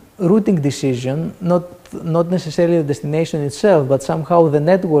some routing decision, not necessarily the destination itself, but somehow the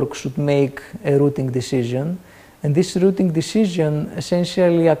network should make a routing decision. And this routing decision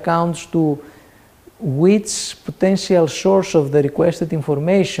essentially accounts to which potential source of the requested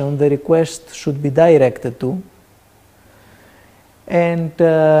information the request should be directed to. And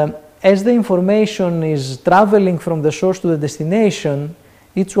as the information is traveling from the source to the destination,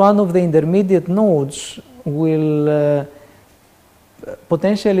 each one of the intermediate nodes will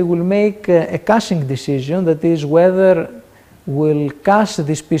potentially make a caching decision, that is, whether will cache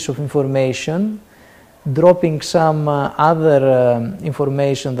this piece of information, dropping some other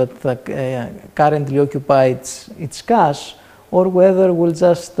information that currently occupies its cache, or whether we'll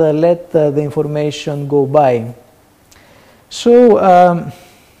just let the information go by. So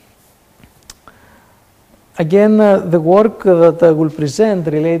again, the work that I will present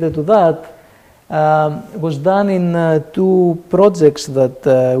related to that was done in two projects that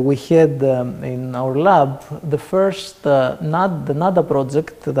we had in our lab. The first, the NADA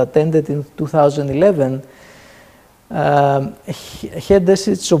project that ended in 2011, had as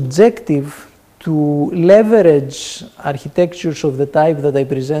its objective to leverage architectures of the type that I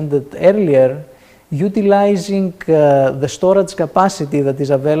presented earlier, utilizing the storage capacity that is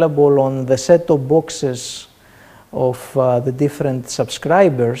available on the set-top boxes of the different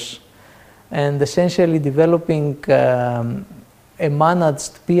subscribers, and essentially developing a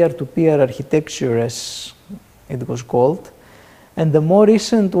managed peer-to-peer architecture, as it was called. And the more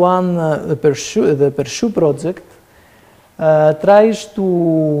recent one, the Pursue project, tries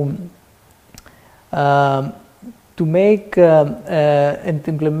to make and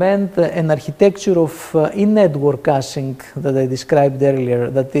implement an architecture of in-network caching that I described earlier,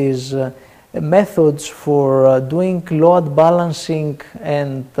 that is methods for doing load balancing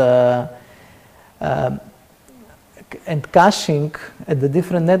and caching at the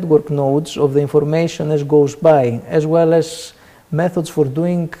different network nodes of the information as goes by, as well as methods for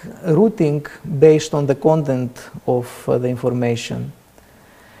doing routing based on the content of the information.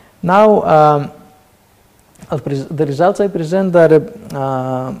 Now, the results I present are,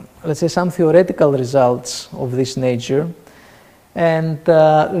 let's say, some theoretical results of this nature, and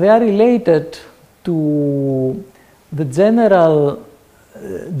they are related to the general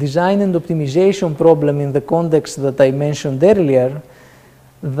design and optimization problem in the context that I mentioned earlier,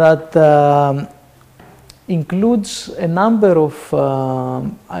 that includes a number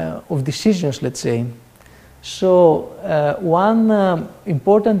of decisions, let's say. So one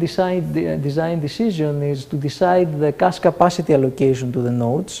important design decision is to decide the cache capacity allocation to the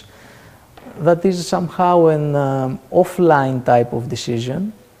nodes. That is somehow an offline type of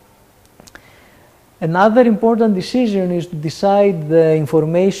decision. Another important decision is to decide the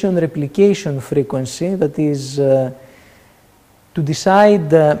information replication frequency, that is to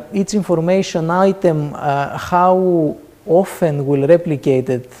decide each information item how often will replicate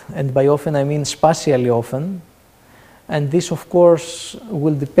it, and by often I mean spatially often. And this, of course,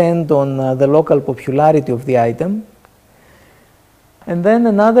 will depend on the local popularity of the item. And then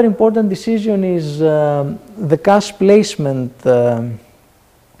another important decision is the cache placement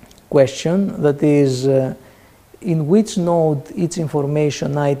question, that is in which node each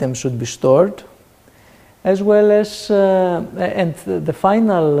information item should be stored, as well as, and the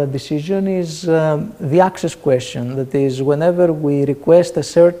final decision is the access question, that is whenever we request a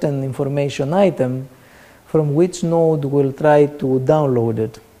certain information item, from which node we'll try to download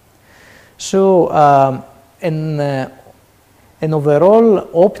it. So an overall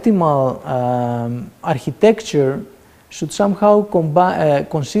optimal architecture should somehow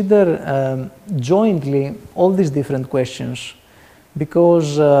consider jointly all these different questions,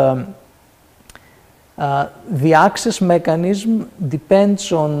 because the access mechanism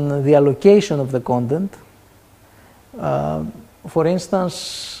depends on the allocation of the content. For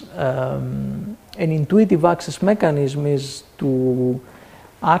instance, an intuitive access mechanism is to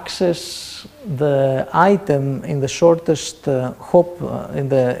access the item in the shortest hop in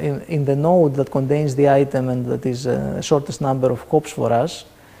the node that contains the item, and that is the shortest number of hops for us.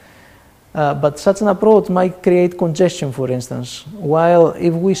 But such an approach might create congestion, for instance, while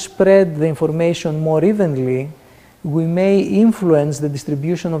if we spread the information more evenly, we may influence the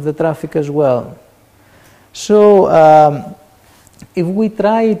distribution of the traffic as well. So if we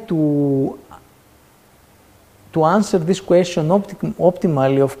try to answer this question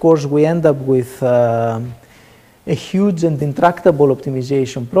optimally, of course, we end up with a huge and intractable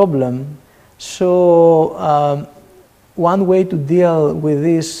optimization problem. So one way to deal with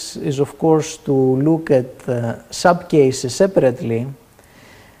this is, of course, to look at subcases separately.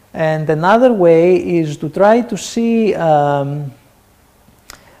 And another way is to try to see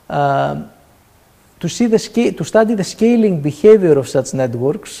to study the scaling behavior of such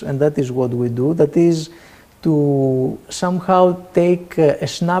networks, and that is what we do. That is to somehow take a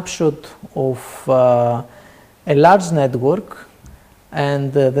snapshot of a large network,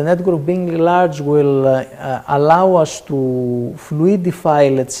 and the network being large will allow us to fluidify,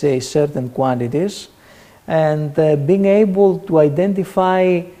 let's say, certain quantities, and being able to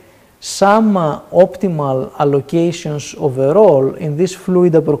identify some optimal allocations overall in this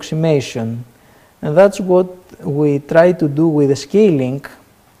fluid approximation. And that's what we try to do with the scaling,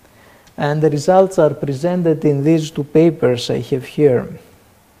 and the results are presented in these two papers I have here.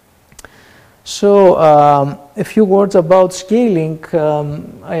 So a few words about scaling.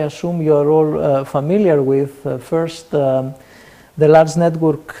 I assume you are all familiar with. First, the large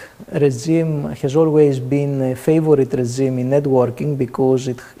network regime has always been a favorite regime in networking because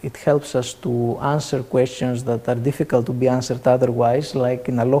it helps us to answer questions that are difficult to be answered otherwise, like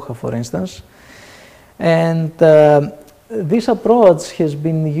in Aloha, for instance. And this approach has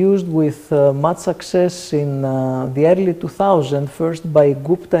been used with much success in the early 2000s, first by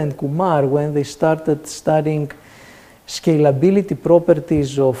Gupta and Kumar when they started studying scalability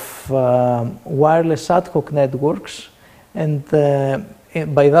properties of wireless ad hoc networks, and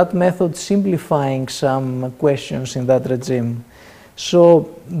by that method simplifying some questions in that regime. So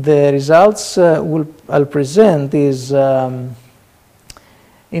the results I'll present is in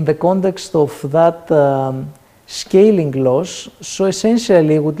the context of that scaling loss. So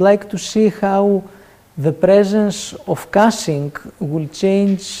essentially, I would like to see how the presence of caching will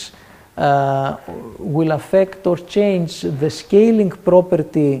change, will affect or change the scaling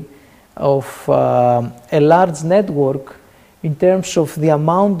property of a large network in terms of the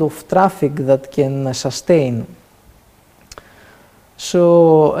amount of traffic that can sustain.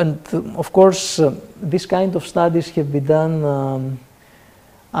 So, and of course, this kind of studies have been done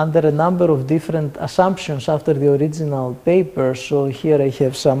under a number of different assumptions after the original paper. So here I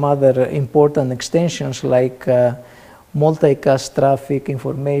have some other important extensions like multicast traffic,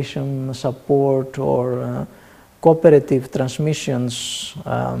 information support, or cooperative transmissions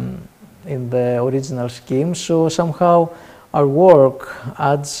in the original scheme. So somehow our work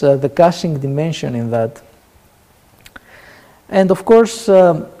adds the caching dimension in that. And of course,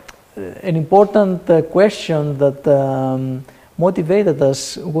 an important question that motivated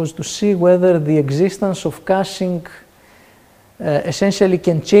us was to see whether the existence of caching essentially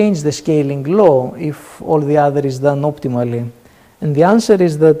can change the scaling law if all the other is done optimally. And the answer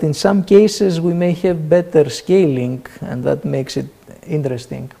is that in some cases we may have better scaling, and that makes it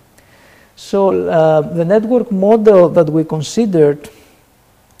interesting. So the network model that we considered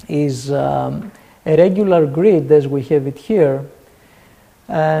is a regular grid as we have it here,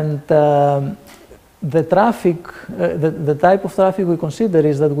 and the traffic, the type of traffic we consider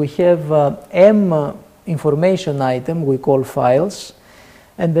is that we have M information item we call files,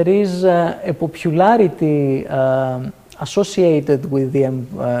 and there is a popularity associated with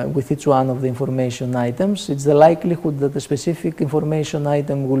with each one of the information items. It's the likelihood that a specific information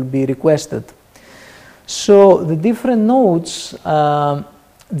item will be requested. So the different nodes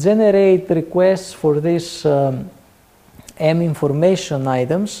generate requests for these M information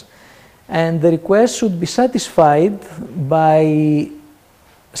items, and the request should be satisfied by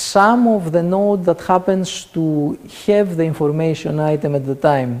some of the node that happens to have the information item at the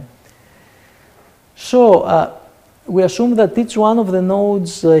time. So we assume that each one of the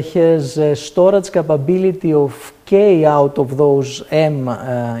nodes has a storage capability of k out of those M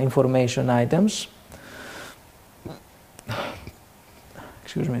information items.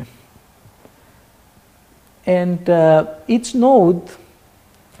 Excuse me. And each node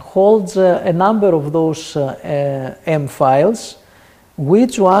holds a number of those M files.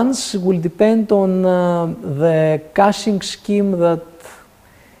 Which ones will depend on the caching scheme that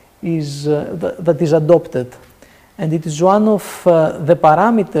is adopted. And it is one of the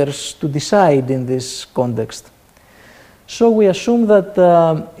parameters to decide in this context. So we assume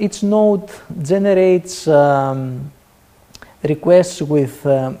that each node generates requests with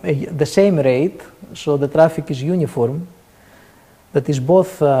the same rate, so the traffic is uniform. That is,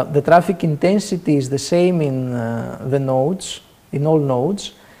 both the traffic intensity is the same in the nodes, in all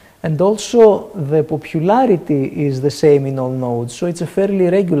nodes, and also the popularity is the same in all nodes. So it's a fairly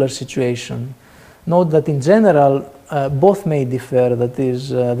regular situation. Note that in general, both may differ. That is,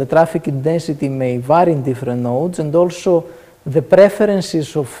 the traffic intensity may vary in different nodes, and also the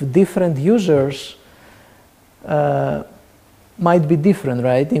preferences of different users might be different,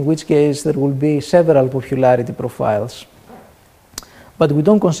 right? In which case there will be several popularity profiles. But we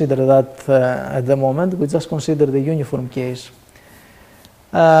don't consider that at the moment. We just consider the uniform case.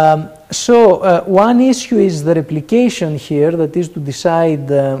 So one issue is the replication here, that is to decide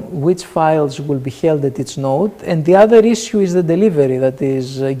which files will be held at each node, and the other issue is the delivery, that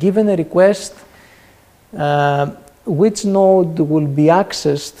is, given a request, which node will be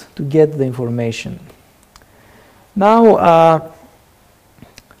accessed to get the information. Now,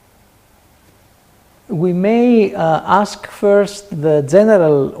 we may ask first the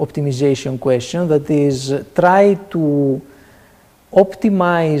general optimization question, that is, try to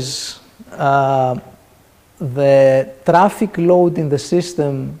optimize the traffic load in the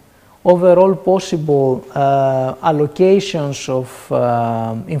system over all possible allocations of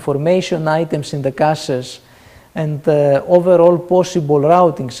information items in the caches and overall possible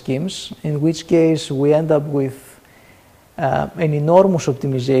routing schemes, in which case we end up with an enormous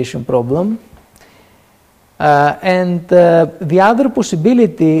optimization problem. And the other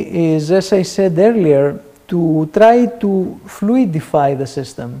possibility is, as I said earlier, to try to fluidify the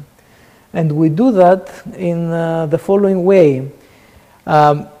system. And we do that in the following way.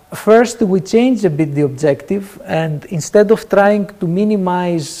 First, we change a bit the objective, and instead of trying to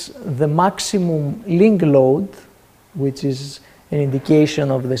minimize the maximum link load, which is an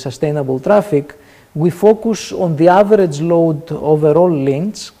indication of the sustainable traffic, we focus on the average load over all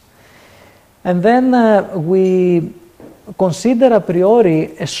links. And then we consider a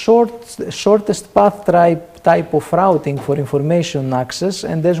priori a shortest path type of routing for information access,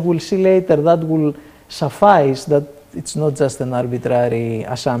 and as we'll see later, that will suffice, that it's not just an arbitrary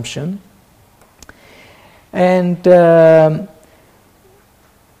assumption. And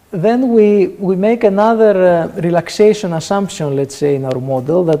then we make another relaxation assumption, let's say, in our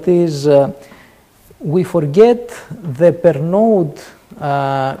model, that is, we forget the per node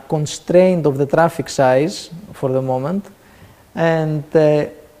constraint of the traffic size for the moment, and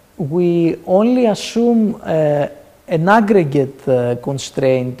we only assume an aggregate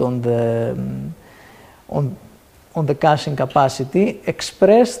constraint on the caching capacity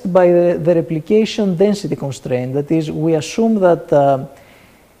expressed by the replication density constraint. That is, we assume that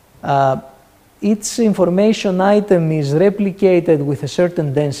each information item is replicated with a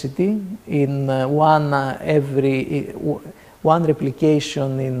certain density in one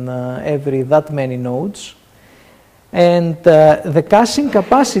replication in every that many nodes, and the caching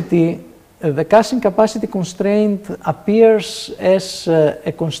capacity constraint appears as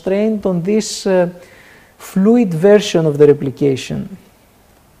a constraint on this fluid version of the replication.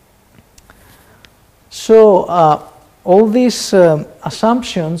 So all these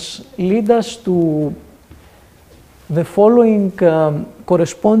assumptions lead us to the following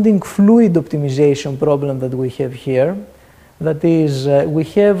corresponding fluid optimization problem that we have here. That is, we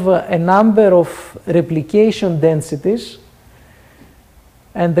have a number of replication densities,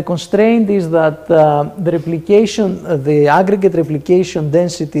 and the constraint is that the aggregate replication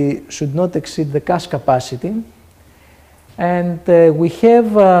density should not exceed the cache capacity. And we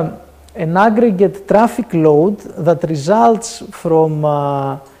have an aggregate traffic load that results from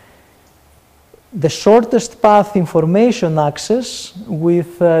the shortest path information access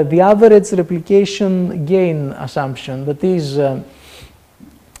with the average replication gain assumption. That is,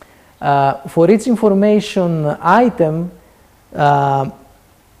 for each information item,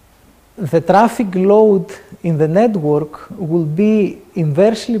 the traffic load in the network will be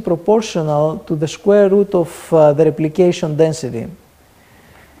inversely proportional to the square root of the replication density.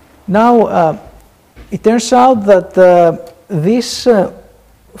 Now, it turns out that this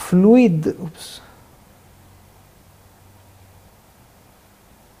fluid, oops,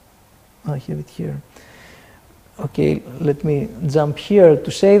 I have it here. Okay, let me jump here to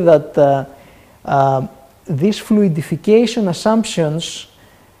say that these fluidification assumptions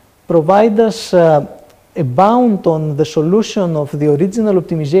provide us a bound on the solution of the original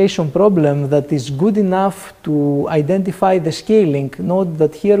optimization problem that is good enough to identify the scaling. Note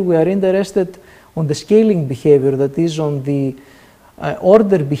that here we are interested on the scaling behavior, that is on the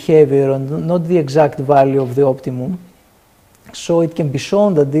order behavior and not the exact value of the optimum. So it can be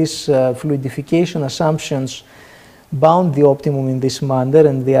shown that these fluidification assumptions bound the optimum in this manner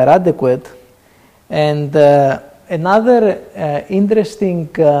and they are adequate. And another interesting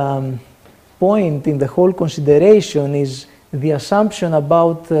point in the whole consideration is the assumption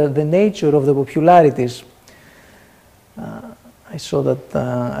about the nature of the popularities. I saw that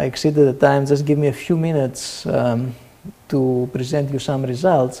I exceeded the time. Just give me a few minutes to present you some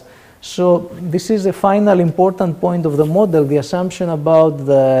results. So this is the final important point of the model, the assumption about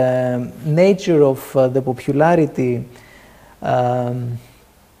the nature of the popularity, the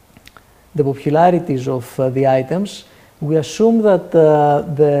popularities of the items. We assume that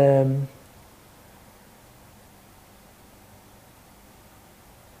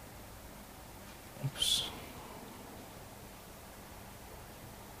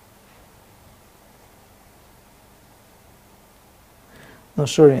no,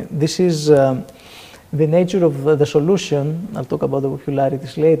 sorry, this is the nature of the solution. I'll talk about the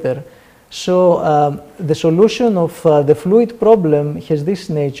popularities later. So the solution of the fluid problem has this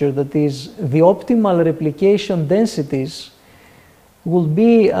nature, that is, the optimal replication densities will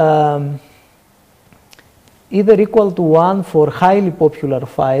be either equal to 1 for highly popular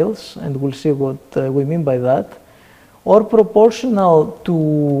files, and we'll see what we mean by that, or proportional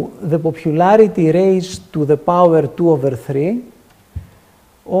to the popularity raised to the power 2/3,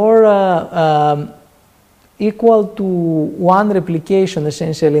 or equal to 1 replication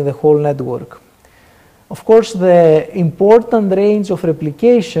essentially in the whole network. Of course, the important range of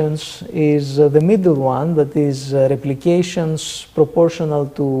replications is the middle one, that is replications proportional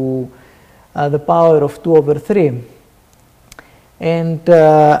to the power of 2 over 3. And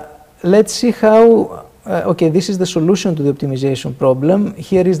let's see how, okay, this is the solution to the optimization problem.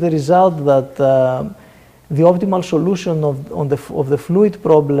 Here is the result that the optimal solution of the fluid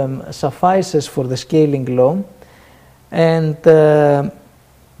problem suffices for the scaling law. And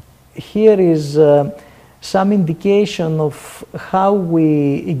here is some indication of how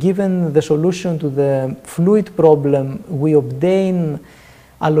we, given the solution to the fluid problem, we obtain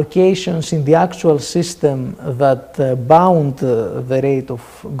allocations in the actual system that bound the rate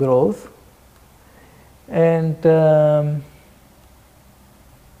of growth. And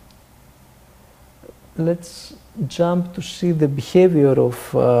let's jump to see the behavior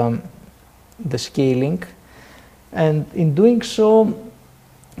of the scaling. And in doing so,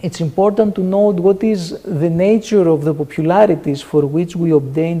 it's important to note what is the nature of the popularities for which we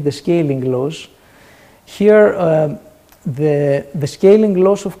obtain the scaling laws. Here, the scaling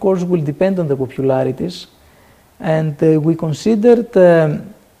laws, of course, will depend on the popularities. And we considered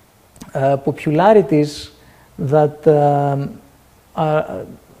popularities that are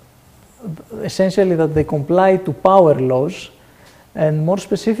essentially that they comply to power laws. And more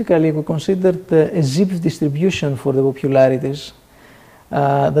specifically, we considered a Zipf distribution for the popularities.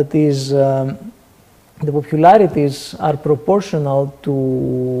 That is, the popularities are proportional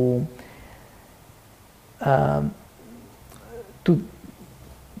to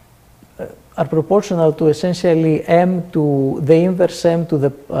essentially m to the inverse m to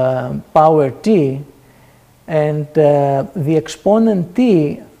the power t, and the exponent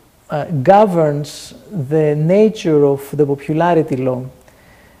t governs the nature of the popularity law.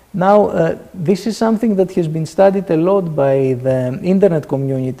 Now, this is something that has been studied a lot by the internet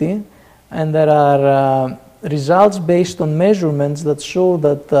community, and there are results based on measurements that show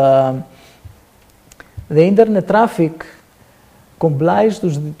that the internet traffic complies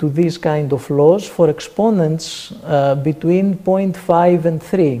to these kind of laws for exponents between 0.5 and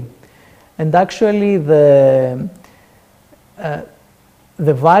 3. And actually,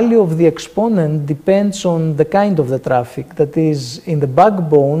 the value of the exponent depends on the kind of the traffic. That is, in the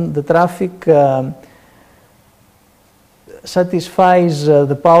backbone, the traffic satisfies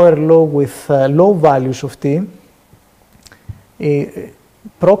the power law with low values of t. A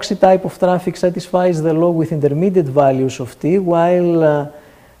proxy type of traffic satisfies the law with intermediate values of t, while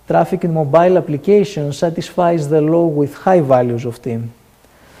traffic in mobile applications satisfies the law with high values of t.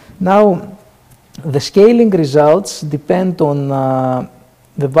 Now, the scaling results depend on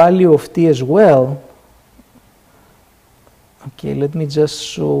the value of t as well. Okay, let me just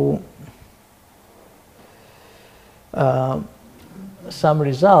show some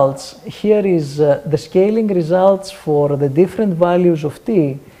results. Here is the scaling results for the different values of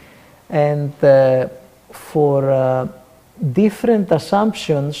t, and for different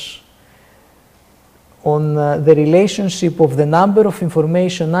assumptions on the relationship of the number of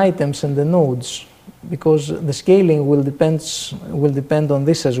information items and the nodes, because the scaling will depend on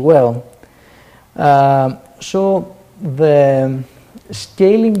this as well. So the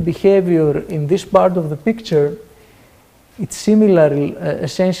scaling behavior in this part of the picture, it's similar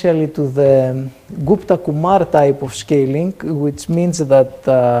essentially to the Gupta-Kumar type of scaling, which means that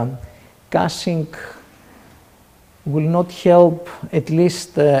caching will not help, at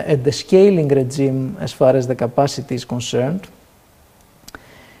least at the scaling regime as far as the capacity is concerned.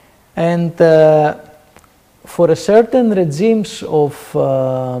 And for certain regimes of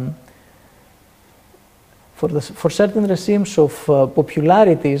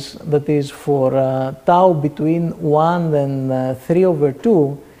popularities, that is for tau between 1 and 3 over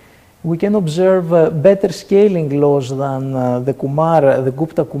 2, we can observe better scaling laws than the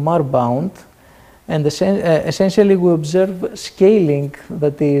Gupta-Kumar bound. And essentially we observe scaling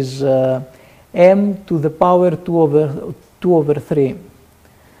that is m to the power 2 over 3.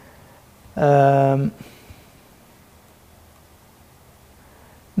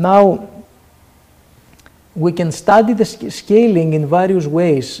 Now, we can study the scaling in various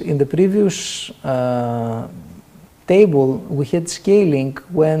ways. In the previous table, we had scaling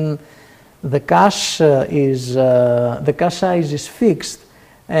when the cache size is fixed,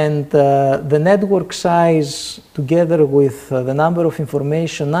 and the network size, together with the number of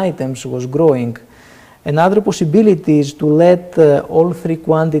information items, was growing. Another possibility is to let all three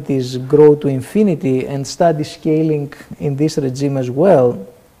quantities grow to infinity and study scaling in this regime as well.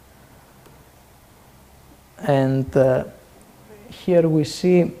 And here we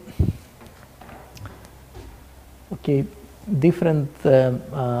see, okay, different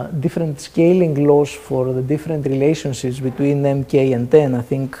scaling laws for the different relationships between m, k, and n. I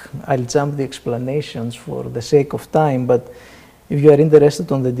think I'll jump the explanations for the sake of time, but if you are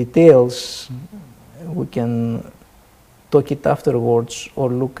interested on the details, we can talk it afterwards or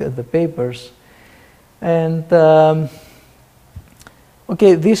look at the papers. And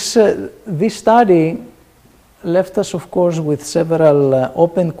okay, this study left us, of course, with several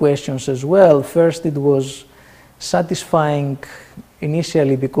open questions as well. First, it was satisfying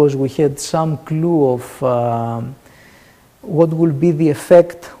initially because we had some clue of what will be the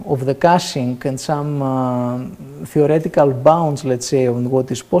effect of the caching and some theoretical bounds, let's say, on what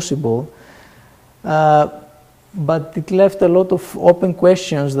is possible. But it left a lot of open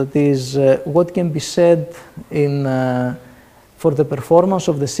questions, that is, what can be said for the performance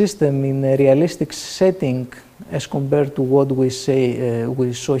of the system in a realistic setting as compared to what we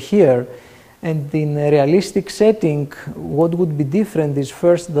saw here. And in a realistic setting, what would be different is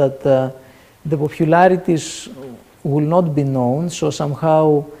first that the popularities will not be known, so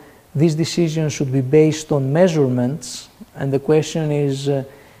somehow these decisions should be based on measurements, and the question is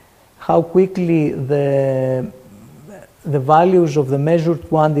how quickly the values of the measured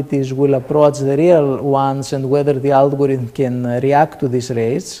quantities will approach the real ones and whether the algorithm can react to these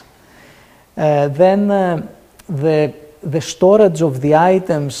rates. Then the storage of the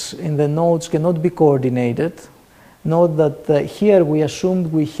items in the nodes cannot be coordinated. Note that here we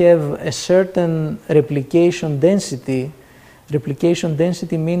assumed we have a certain replication density. Replication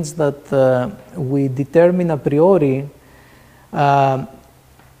density means that we determine a priori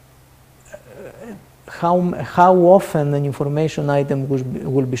how often an information item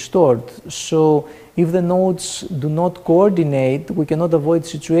will be stored. So if the nodes do not coordinate, we cannot avoid the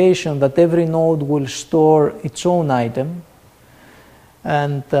situation that every node will store its own item.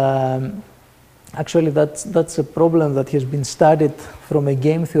 And actually that's a problem that has been studied from a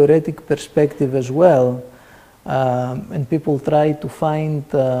game theoretic perspective as well. And people try to find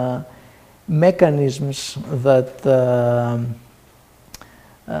mechanisms that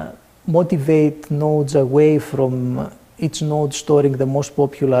motivate nodes away from each node storing the most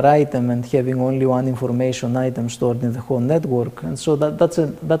popular item and having only one information item stored in the whole network. And so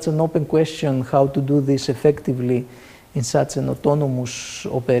that's an open question, how to do this effectively in such an autonomous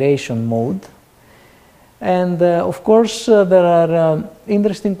operation mode. And of course, there are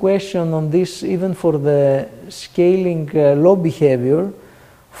interesting questions on this even for the scaling law behavior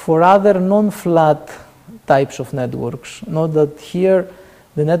for other non-flat types of networks. Note that here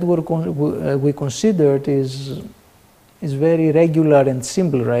the network we considered is very regular and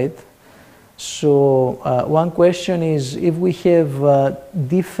simple, right? So one question is, if we have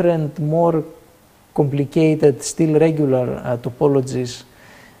different, more complicated, still regular topologies,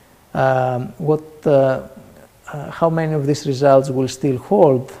 how many of these results will still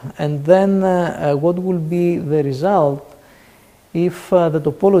hold? And then what will be the result if the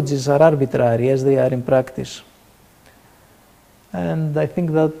topologies are arbitrary, as they are in practice? And I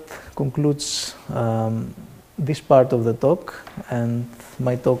think that concludes this part of the talk and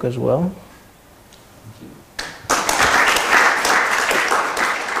my talk as well.